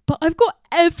 but I've got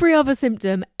every other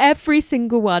symptom, every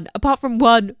single one, apart from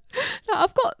one. Like,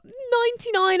 I've got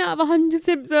 99 out of 100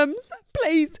 symptoms.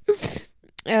 Please.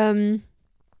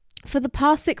 For the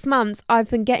past 6 months, I've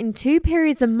been getting 2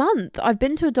 periods a month. I've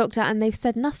been to a doctor and they've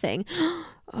said nothing.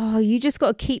 Oh, you just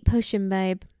got to keep pushing,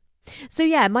 babe. So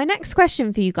yeah, my next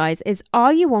question for you guys is,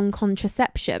 are you on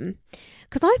contraception?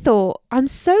 Because I thought, I'm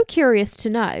so curious to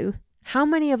know how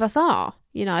many of us are,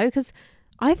 because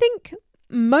I think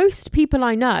most people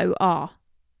I know are.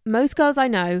 Most girls I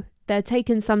know, they're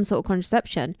taking some sort of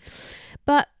contraception.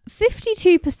 But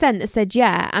 52% said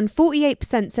yeah and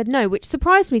 48% said no, which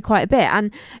surprised me quite a bit.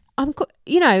 And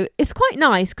it's quite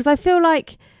nice because I feel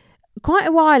like quite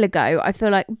a while ago, I feel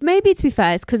like maybe, to be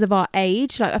fair, it's because of our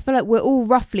age. Like, I feel like we're all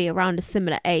roughly around a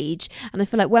similar age. And I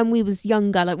feel like when we was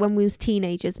younger, like when we was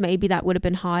teenagers, maybe that would have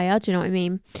been higher. Do you know what I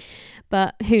mean?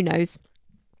 But who knows?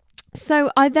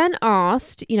 So I then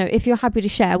asked, if you're happy to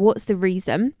share, what's the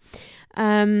reason?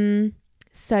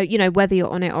 So, whether you're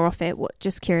on it or off it,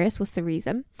 just curious, what's the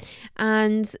reason?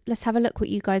 And let's have a look what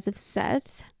you guys have said.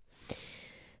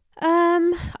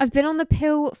 I've been on the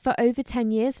pill for over 10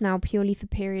 years now, purely for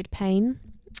period pain.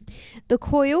 The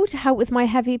coil to help with my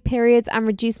heavy periods and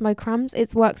reduce my cramps.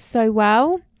 It works so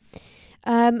well.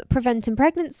 Preventing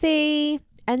pregnancy,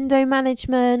 endo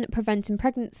management, preventing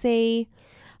pregnancy.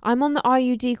 I'm on the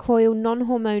IUD coil,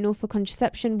 non-hormonal for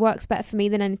contraception, works better for me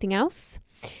than anything else.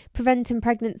 Preventing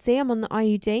pregnancy, I'm on the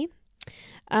IUD.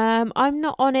 I'm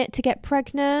not on it to get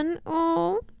pregnant.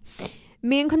 Oh,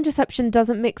 me and contraception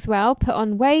doesn't mix well. Put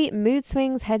on weight, mood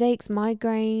swings, headaches,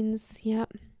 migraines.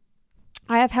 Yep.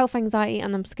 I have health anxiety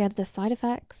and I'm scared of the side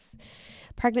effects.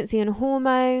 Pregnancy and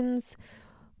hormones.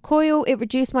 Coil, it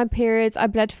reduced my periods. I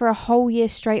bled for a whole year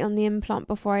straight on the implant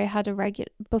before I had a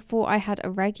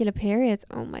regular period.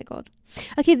 Oh my God.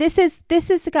 Okay, this is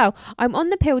the girl. I'm on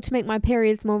the pill to make my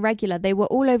periods more regular. They were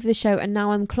all over the show and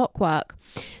now I'm clockwork.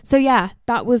 So yeah,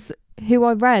 that was who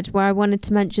I read, where I wanted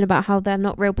to mention about how they're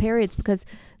not real periods, because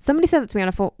somebody said that to me and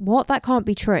I thought, what? That can't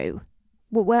be true.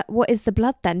 What is the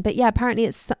blood then? But yeah, apparently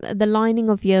it's the lining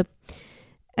of your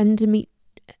endometrial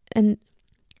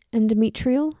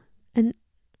and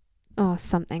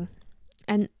something.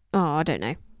 And I don't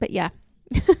know. But yeah.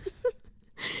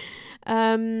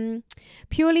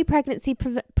 Purely pregnancy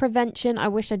prevention. I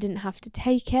wish I didn't have to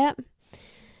take it.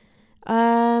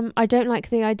 I don't like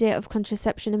the idea of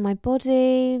contraception in my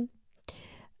body.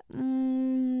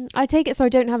 I take it so I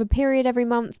don't have a period every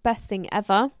month. Best thing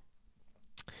ever.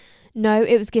 No,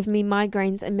 it was giving me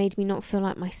migraines and made me not feel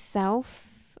like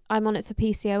myself. I'm on it for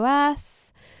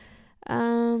PCOS.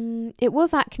 It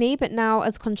was acne, but now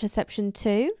as contraception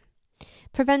too.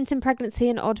 Preventing pregnancy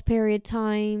and odd period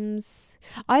times.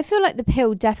 I feel like the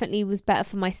pill definitely was better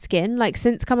for my skin. Like,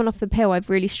 since coming off the pill, I've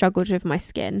really struggled with my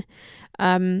skin.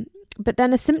 But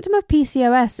then a symptom of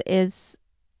PCOS is,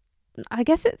 I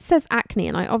guess it says acne,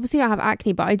 and I obviously don't have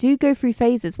acne, but I do go through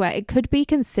phases where it could be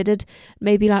considered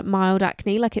maybe like mild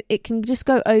acne. Like it can just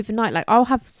go overnight. Like, I'll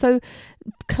have so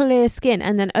clear skin,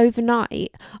 and then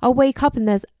overnight I'll wake up and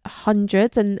there's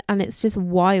hundreds, and it's just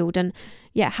wild. And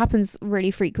yeah, it happens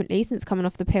really frequently since coming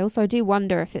off the pill. So I do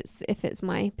wonder if it's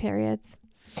my periods.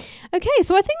 Okay,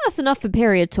 so I think that's enough for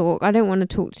period talk. I don't want to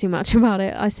talk too much about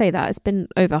it. I say that it's been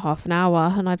over half an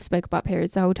hour and I've spoke about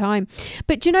periods the whole time.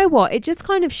 But do you know what? It just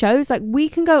kind of shows, like, we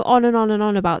can go on and on and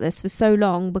on about this for so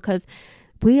long because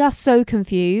we are so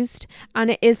confused,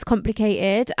 and it is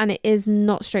complicated and it is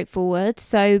not straightforward.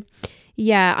 So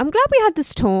yeah, I'm glad we had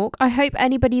this talk. I hope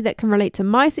anybody that can relate to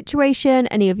my situation,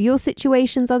 any of your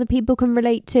situations other people can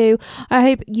relate to, I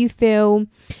hope you feel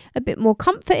a bit more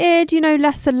comforted,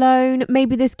 less alone.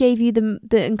 Maybe this gave you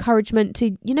the encouragement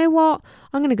to, you know what,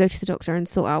 I'm going to go to the doctor and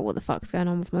sort out what the fuck's going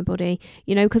on with my body,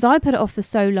 because I put it off for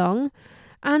so long,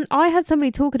 and I had somebody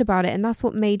talking about it, and that's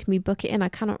what made me book it in.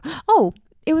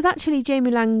 It was actually Jamie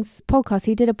Lang's podcast.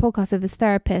 He did a podcast with his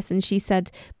therapist, and she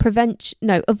said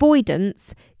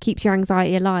avoidance keeps your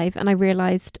anxiety alive. And I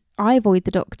realised I avoid the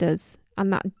doctors,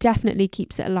 and that definitely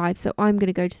keeps it alive. So I'm going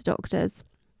to go to the doctors.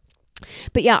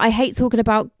 But yeah, I hate talking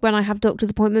about when I have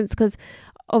doctor's appointments, because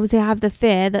obviously I have the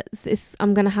fear that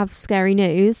I'm going to have scary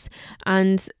news,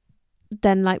 and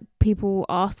then like people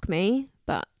ask me.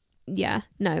 But yeah,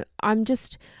 no, I'm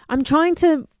trying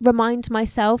to remind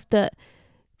myself that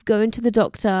going to the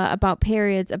doctor about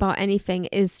periods, about anything,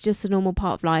 is just a normal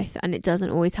part of life, and it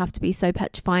doesn't always have to be so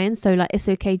petrifying. So like, it's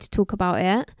okay to talk about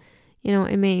it, you know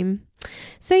what I mean?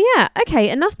 So yeah,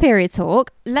 okay, enough period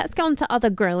talk. Let's get on to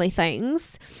other girly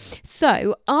things.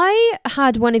 So I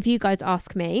had one of you guys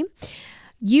ask me,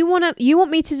 you want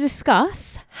me to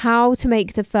discuss how to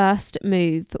make the first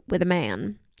move with a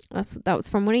man. That was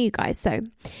from one of you guys. So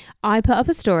I put up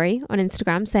a story on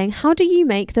Instagram saying, how do you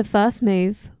make the first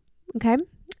move? Okay,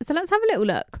 so let's have a little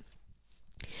look.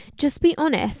 Just be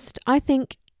honest. I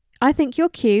think you're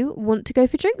cute. Want to go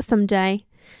for drinks someday?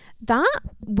 That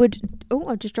would... Oh,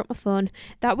 I've just dropped my phone.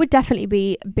 That would definitely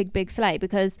be big slay,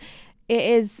 because it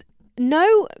is...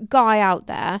 No guy out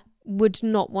there would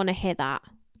not want to hear that.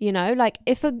 Like,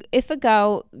 if a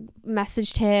girl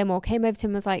messaged him or came over to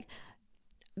him and was like,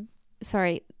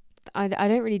 sorry, I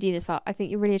don't really do this, but I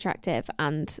think you're really attractive,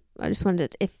 and I just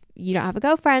wondered if you don't have a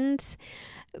girlfriend,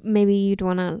 maybe you'd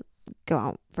want to go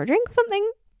out for a drink or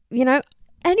something.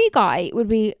 Any guy would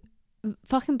be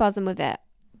fucking buzzing with it.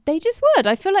 They just would.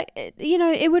 I feel like,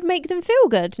 it would make them feel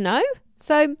good, no?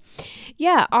 So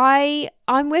yeah,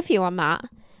 I'm with you on that.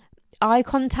 Eye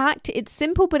contact, it's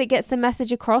simple, but it gets the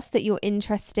message across that you're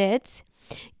interested.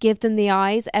 Give them the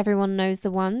eyes. Everyone knows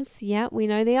the ones. Yeah, we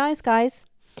know the eyes, guys.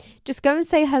 Just go and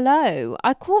say hello.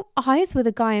 I caught eyes with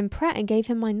a guy in Pret and gave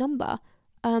him my number.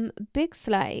 Big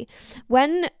slay.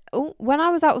 When I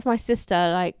was out with my sister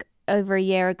like over a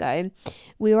year ago,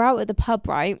 we were out at the pub,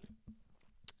 right?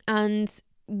 And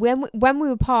when we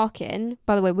were parking,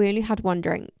 by the way, we only had one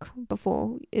drink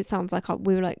before. It sounds like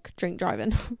we were like drink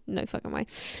driving. No fucking way.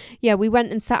 Yeah, we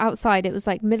went and sat outside. It was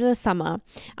like middle of summer,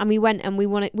 and we went and we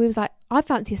was like, I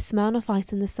fancy a Smirnoff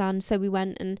Ice in the sun. So we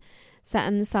went and sat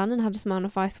in the sun and had a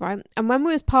Smirnoff Ice, right? And when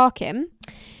we was parking,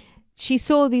 she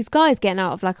saw these guys getting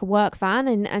out of like a work van,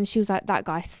 and she was like, that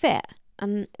guy's fit.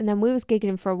 And then we was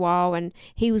giggling for a while, and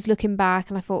he was looking back,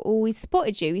 and I thought, oh, he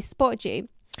spotted you.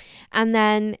 And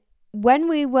then when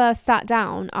we were sat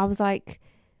down, I was like,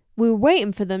 we were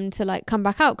waiting for them to like come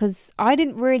back out, because I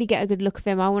didn't really get a good look of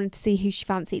him. I wanted to see who she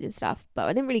fancied and stuff, but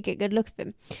I didn't really get a good look of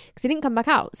him because he didn't come back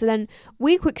out. So then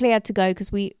we quickly had to go,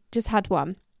 because we just had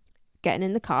one, getting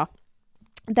in the car.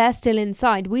 They're still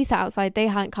inside. We sat outside. They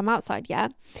hadn't come outside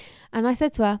yet. And I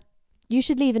said to her, you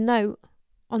should leave a note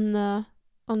on the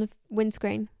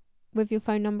windscreen with your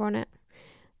phone number on it.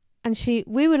 And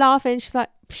we were laughing. She's like,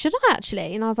 should I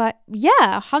actually? And I was like,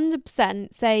 yeah,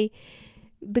 100%. Say,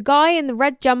 the guy in the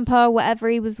red jumper, whatever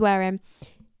he was wearing,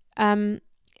 I'm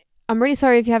really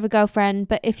sorry if you have a girlfriend,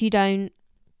 but if you don't,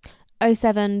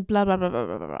 07 blah blah blah blah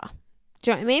blah blah.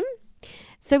 Do you know what I mean?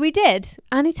 So we did.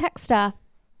 And he texted her.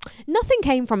 Nothing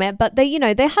came from it, but they, you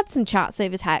know, they had some chats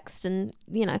over text and,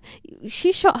 you know,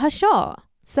 she shot her shot.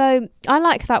 So I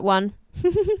like that one.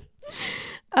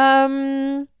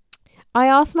 I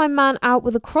asked my man out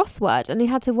with a crossword and he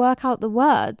had to work out the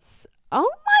words.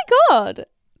 Oh my God.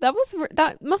 That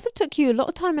must have took you a lot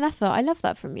of time and effort. I love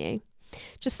that from you.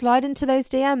 Just slide into those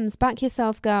DMs. Back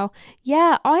yourself, girl.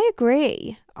 Yeah, I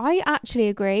agree. I actually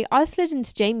agree. I slid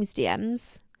into Jamie's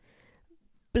DMs.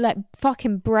 Like,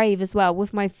 fucking brave as well,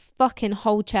 with my fucking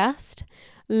whole chest.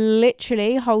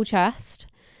 Literally whole chest.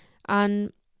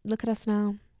 And look at us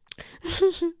now.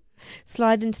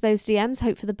 Slide into those DMs.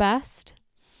 Hope for the best.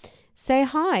 Say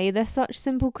hi. They're such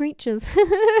simple creatures.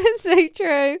 So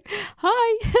true.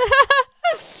 Hi.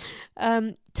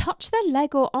 Touch their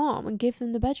leg or arm and give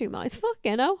them the bedroom eyes.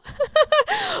 Fucking hell.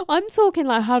 I'm talking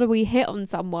like, how do we hit on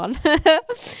someone?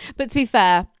 But to be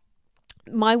fair,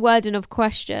 my wording of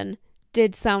question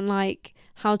did sound like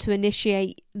how to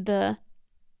initiate the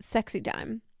sexy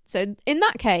time. So in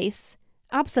that case,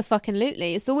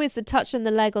 abso-fucking-lutely. It's always the touch on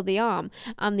the leg or the arm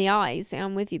and the eyes. Yeah,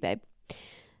 I'm with you, babe.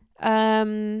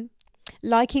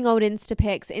 Liking old Insta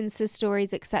pics, Insta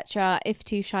stories, etc. if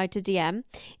too shy to DM.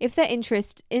 If they're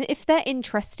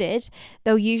interested,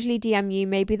 they'll usually DM you.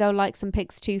 Maybe they'll like some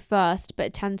pics too first, but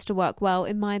it tends to work well,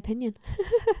 in my opinion.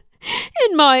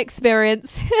 In my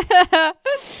experience.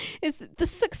 The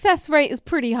success rate is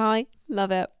pretty high.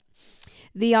 Love it.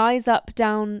 The eyes up,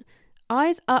 down,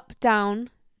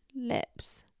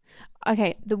 lips.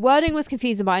 Okay, the wording was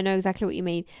confusing, but I know exactly what you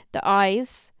mean. The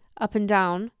eyes up and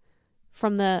down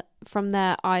from their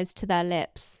eyes to their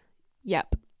lips.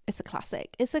 Yep, it's a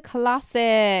classic. It's a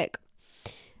classic.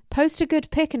 Post a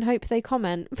good pic and hope they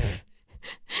comment.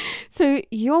 So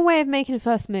your way of making a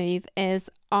first move is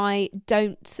I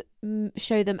don't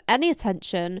show them any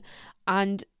attention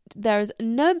and there's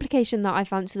no implication that I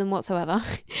fancy them whatsoever.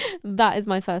 That is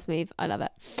my first move. I love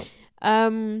it.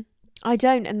 I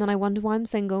don't, and then I wonder why I'm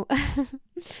single.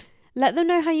 Let them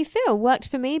know how you feel. Worked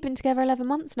for me. Been together 11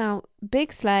 months now.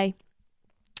 Big slay.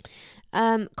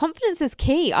 Confidence is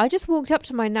key. I just walked up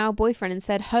to my now boyfriend and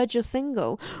said, heard you're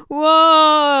single.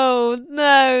 Whoa,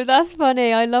 no, that's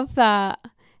funny. I love that.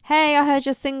 Hey, I heard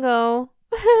you're single.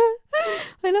 I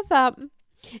love that.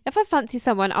 If I fancy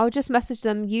someone, I'll just message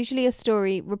them, usually a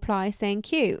story reply saying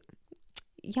cute.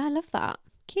 Yeah, I love that.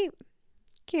 Cute.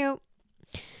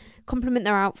 Compliment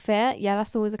their outfit. Yeah,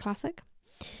 that's always a classic.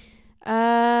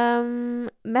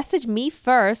 Message me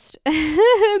first.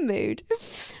 Mood.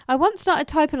 I once started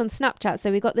typing on Snapchat,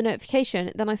 so we got the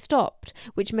notification, then I stopped,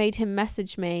 which made him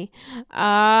message me.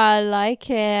 I like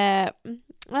it,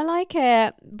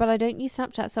 but I don't use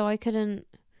Snapchat, so I couldn't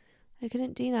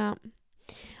do that.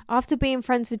 After being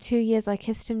friends for 2 years, I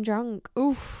kissed him drunk.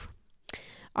 Oof.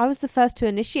 I was the first to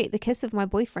initiate the kiss of my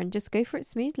boyfriend. Just go for it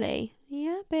smoothly.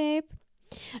 Yeah, babe.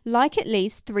 Like at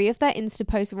least 3 of their Insta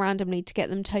posts randomly to get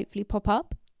them to hopefully pop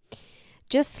up.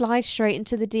 Just slide straight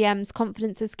into the DMs.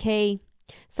 Confidence is key.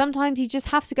 Sometimes you just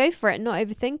have to go for it and not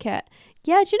overthink it.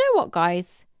 Yeah, do you know what,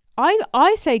 guys?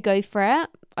 I say go for it.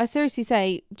 I seriously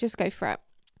say just go for it.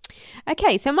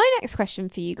 Okay, so my next question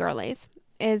for you girlies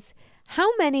is, how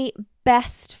many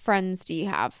best friends do you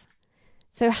have?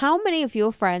 So how many of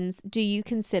your friends do you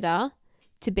consider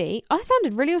to be... I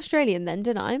sounded really Australian then,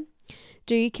 didn't I?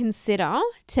 Do you consider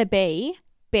to be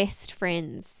best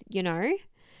friends, you know?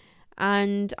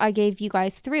 And I gave you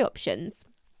guys 3 options.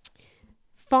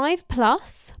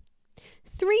 5+,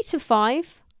 3 to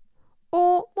 5,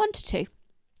 or 1 to 2.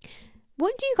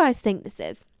 What do you guys think this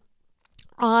is?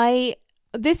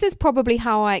 This is probably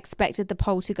how I expected the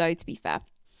poll to go, to be fair.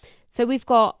 So we've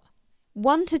got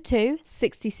 1 to 2,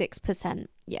 66%.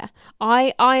 Yeah,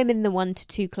 I am in the 1 to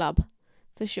 2 club,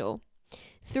 for sure.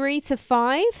 3 to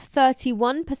 5,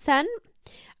 31%,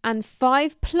 and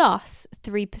 5+,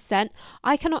 3%.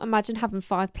 I cannot imagine having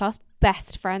 5+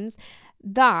 best friends.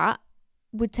 That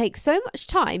would take so much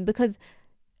time because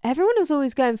everyone is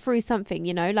always going through something,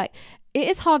 you know, like it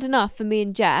is hard enough for me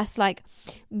and Jess, like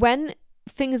when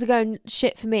things are going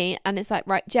shit for me and it's like,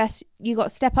 right, Jess, you got to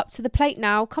step up to the plate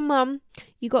now. Come on,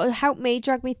 you got to help me,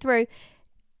 drag me through.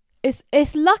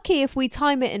 It's lucky if we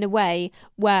time it in a way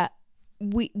where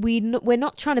we're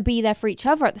not trying to be there for each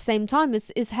other at the same time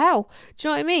is hell. Do you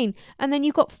know what I mean? And then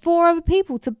you've got 4 other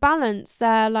people to balance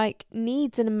their like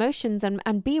needs and emotions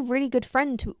and be a really good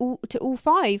friend to all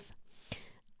 5.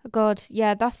 God,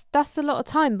 yeah, that's a lot of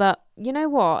time, but you know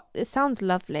what? It sounds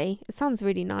lovely. It sounds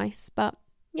really nice, but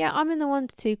yeah, I'm in the 1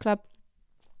 to 2 club.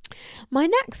 My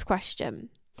next question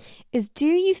is, do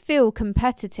you feel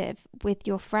competitive with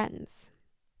your friends?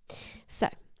 So,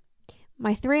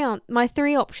 my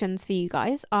three options for you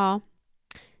guys are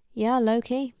Yeah,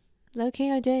 low-key.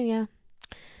 Low-key I do, yeah.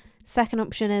 Second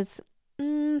option is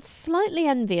slightly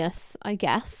envious, I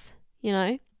guess, you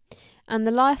know. And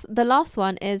the last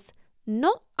one is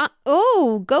not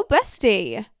go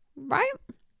bestie, right?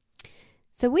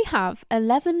 So we have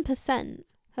 11%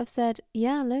 have said,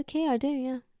 yeah, low-key I do,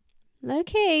 yeah.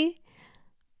 Low-key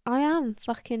I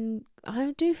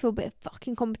do feel a bit of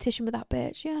fucking competition with that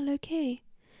bitch. Yeah, low-key.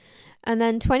 And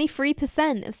then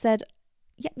 23% have said,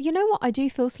 yeah, you know what? I do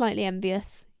feel slightly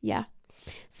envious. Yeah.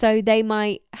 So they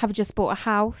might have just bought a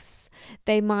house.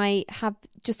 They might have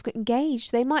just got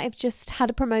engaged. They might have just had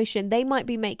a promotion. They might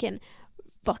be making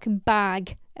fucking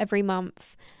bag every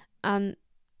month. And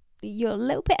you're a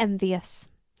little bit envious.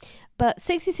 But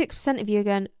 66% of you are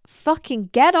going, fucking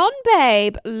get on,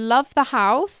 babe. Love the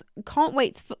house. Can't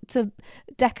wait to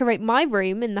decorate my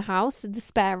room in the house, the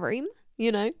spare room,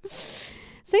 you know.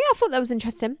 So yeah, I thought that was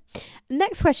interesting.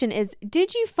 Next question is,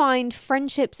 did you find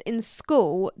friendships in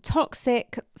school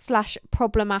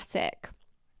toxic/problematic?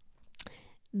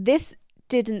 This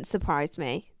didn't surprise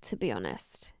me, to be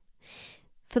honest.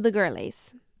 For the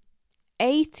girlies,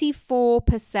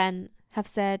 84% have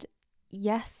said,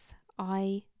 yes,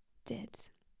 I did.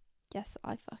 Yes,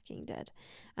 I fucking did.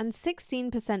 And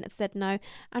 16% have said no.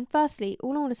 And firstly,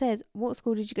 all I want to say is, what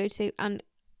school did you go to? And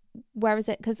where is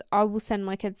it? Because I will send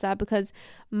my kids there, because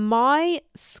my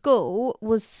school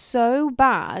was so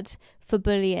bad for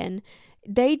bullying.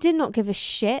 They did not give a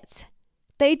shit.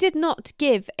 They did not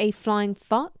give a flying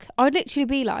fuck. I'd literally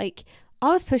be like, I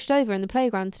was pushed over in the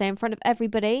playground today in front of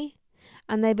everybody,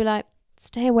 and they'd be like,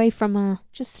 stay away from her.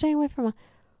 Just stay away from her.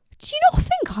 Do you not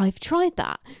think I've tried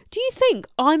that? Do you think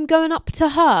I'm going up to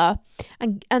her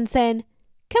and saying,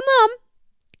 come on,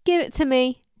 give it to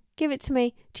me. Give it to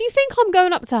me. Do you think I'm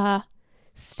going up to her?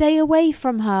 Stay away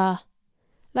from her.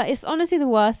 Like, it's honestly the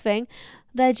worst thing.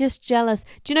 They're just jealous.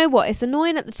 Do you know what? It's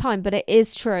annoying at the time, but it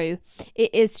is true.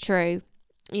 It is true.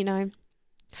 You know,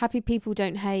 happy people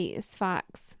don't hate. It's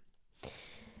facts.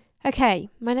 Okay,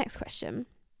 my next question.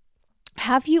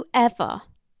 Have you ever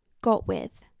got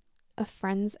with a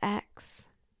friend's ex?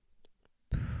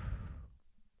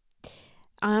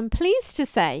 I'm pleased to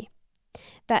say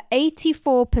that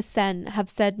 84% have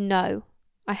said no,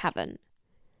 I haven't.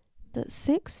 But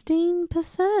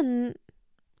 16%,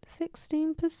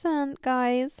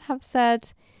 guys, have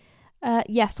said,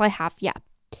 yes, I have, yeah.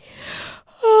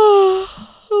 Oh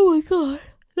my God.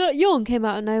 That yawn came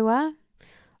out of nowhere.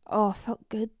 Oh, felt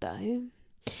good though.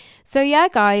 So yeah,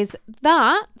 guys,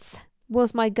 that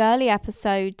was my girly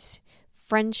episode.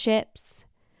 Friendships,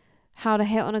 how to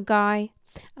hit on a guy,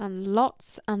 and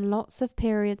lots of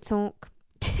period talk.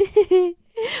 I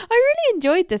really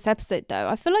enjoyed this episode though.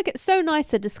 I feel like it's so nice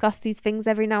to discuss these things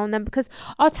every now and then, because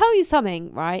I'll tell you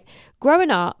something, right?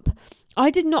 Growing up,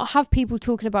 I did not have people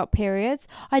talking about periods.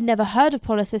 I'd never heard of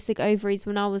polycystic ovaries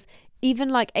when I was even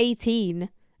like 18.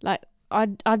 Like I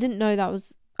didn't know that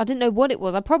was, I didn't know what it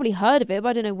was. I probably heard of it, but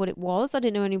I didn't know what it was. I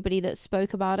didn't know anybody that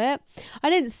spoke about it. I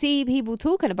didn't see people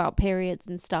talking about periods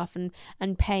and stuff,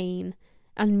 and pain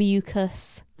and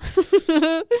mucus.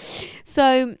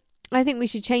 So I think we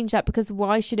should change that, because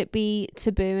why should it be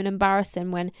taboo and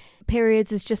embarrassing when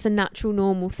periods is just a natural,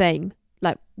 normal thing?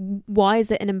 Like, why is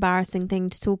it an embarrassing thing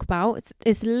to talk about?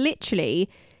 It's literally,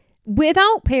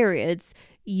 without periods,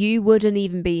 you wouldn't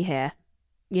even be here,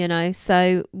 you know?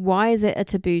 So why is it a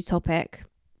taboo topic?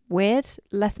 Weird.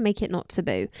 Let's make it not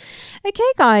taboo.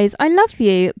 Okay, guys, I love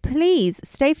you. Please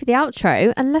stay for the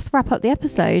outro and let's wrap up the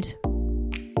episode.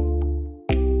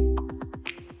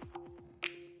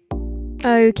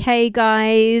 Okay,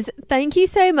 guys, thank you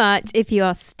so much if you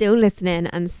are still listening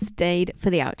and stayed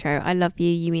for the outro. I love you.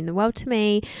 You mean the world to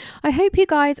me. I hope you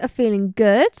guys are feeling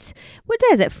good. What day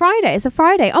is it? Friday. It's a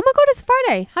Friday. Oh my God, it's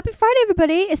Friday. Happy Friday,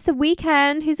 everybody. It's the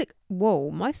weekend.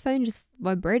 Whoa, my phone just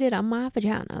vibrated on my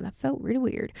vagina. That felt really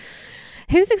weird.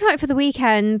 Who's excited for the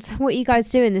weekend? What are you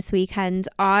guys doing this weekend?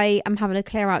 I am having a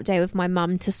clear out day with my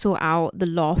mum to sort out the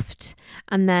loft.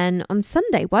 And then on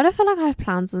Sunday, why do I feel like I have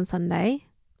plans on Sunday?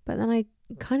 But then I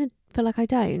kind of feel like I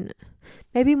don't.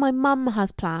 Maybe my mum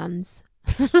has plans.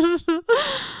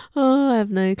 Oh, I have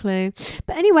no clue.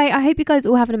 But anyway, I hope you guys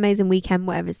all have an amazing weekend,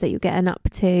 whatever it is that you're getting up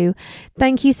to.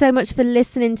 Thank you so much for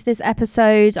listening to this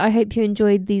episode. I hope you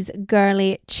enjoyed these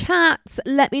girly chats.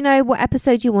 Let me know what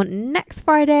episode you want next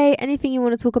Friday. Anything you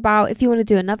want to talk about. If you want to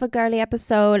do another girly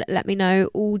episode, let me know.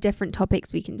 All different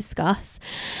topics we can discuss.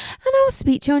 And I'll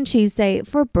speak to you on Tuesday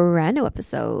for a brand new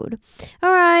episode.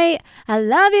 All right. I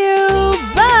love you.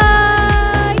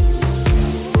 Bye.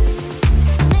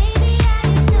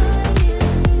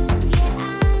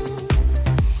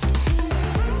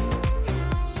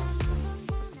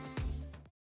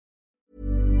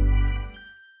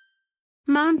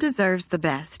 Mom deserves the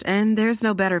best, and there's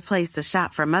no better place to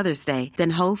shop for Mother's Day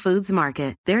than Whole Foods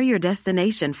Market. They're your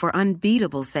destination for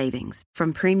unbeatable savings,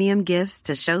 from premium gifts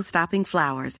to show-stopping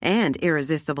flowers and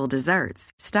irresistible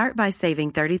desserts. Start by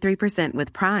saving 33%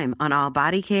 with Prime on all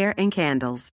body care and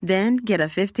candles. Then get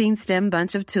a 15-stem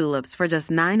bunch of tulips for just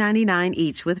 $9.99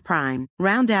 each with Prime.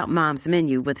 Round out Mom's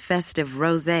menu with festive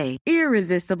rosé,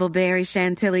 irresistible berry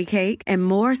chantilly cake, and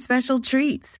more special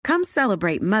treats. Come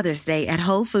celebrate Mother's Day at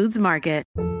Whole Foods Market.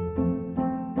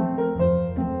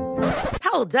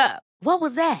 Hold up. What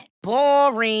was that?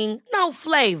 Boring. No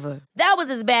flavor. That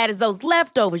was as bad as those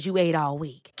leftovers you ate all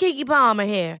week. Keke Palmer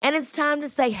here, and it's time to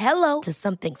say hello to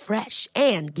something fresh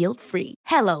and guilt-free.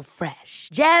 Hello Fresh.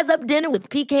 Jazz up dinner with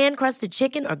pecan-crusted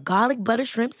chicken or garlic butter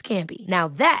shrimp scampi. Now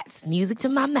that's music to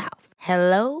my mouth.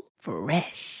 Hello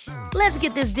Fresh. Let's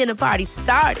get this dinner party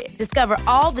started. Discover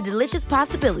all the delicious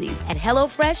possibilities at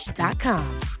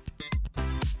hellofresh.com.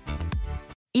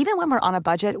 Even when we're on a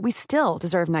budget, we still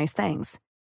deserve nice things.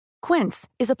 Quince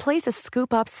is a place to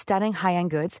scoop up stunning high-end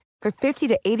goods for 50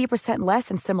 to 80% less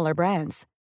than similar brands.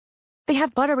 They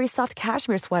have buttery soft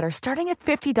cashmere sweaters starting at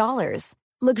 $50,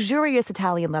 luxurious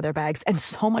Italian leather bags, and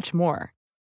so much more.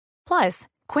 Plus,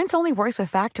 Quince only works with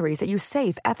factories that use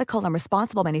safe, ethical, and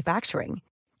responsible manufacturing.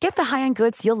 Get the high-end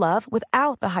goods you'll love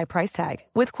without the high price tag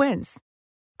with Quince.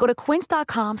 Go to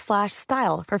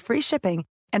quince.com/style for free shipping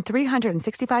and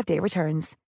 365-day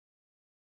returns.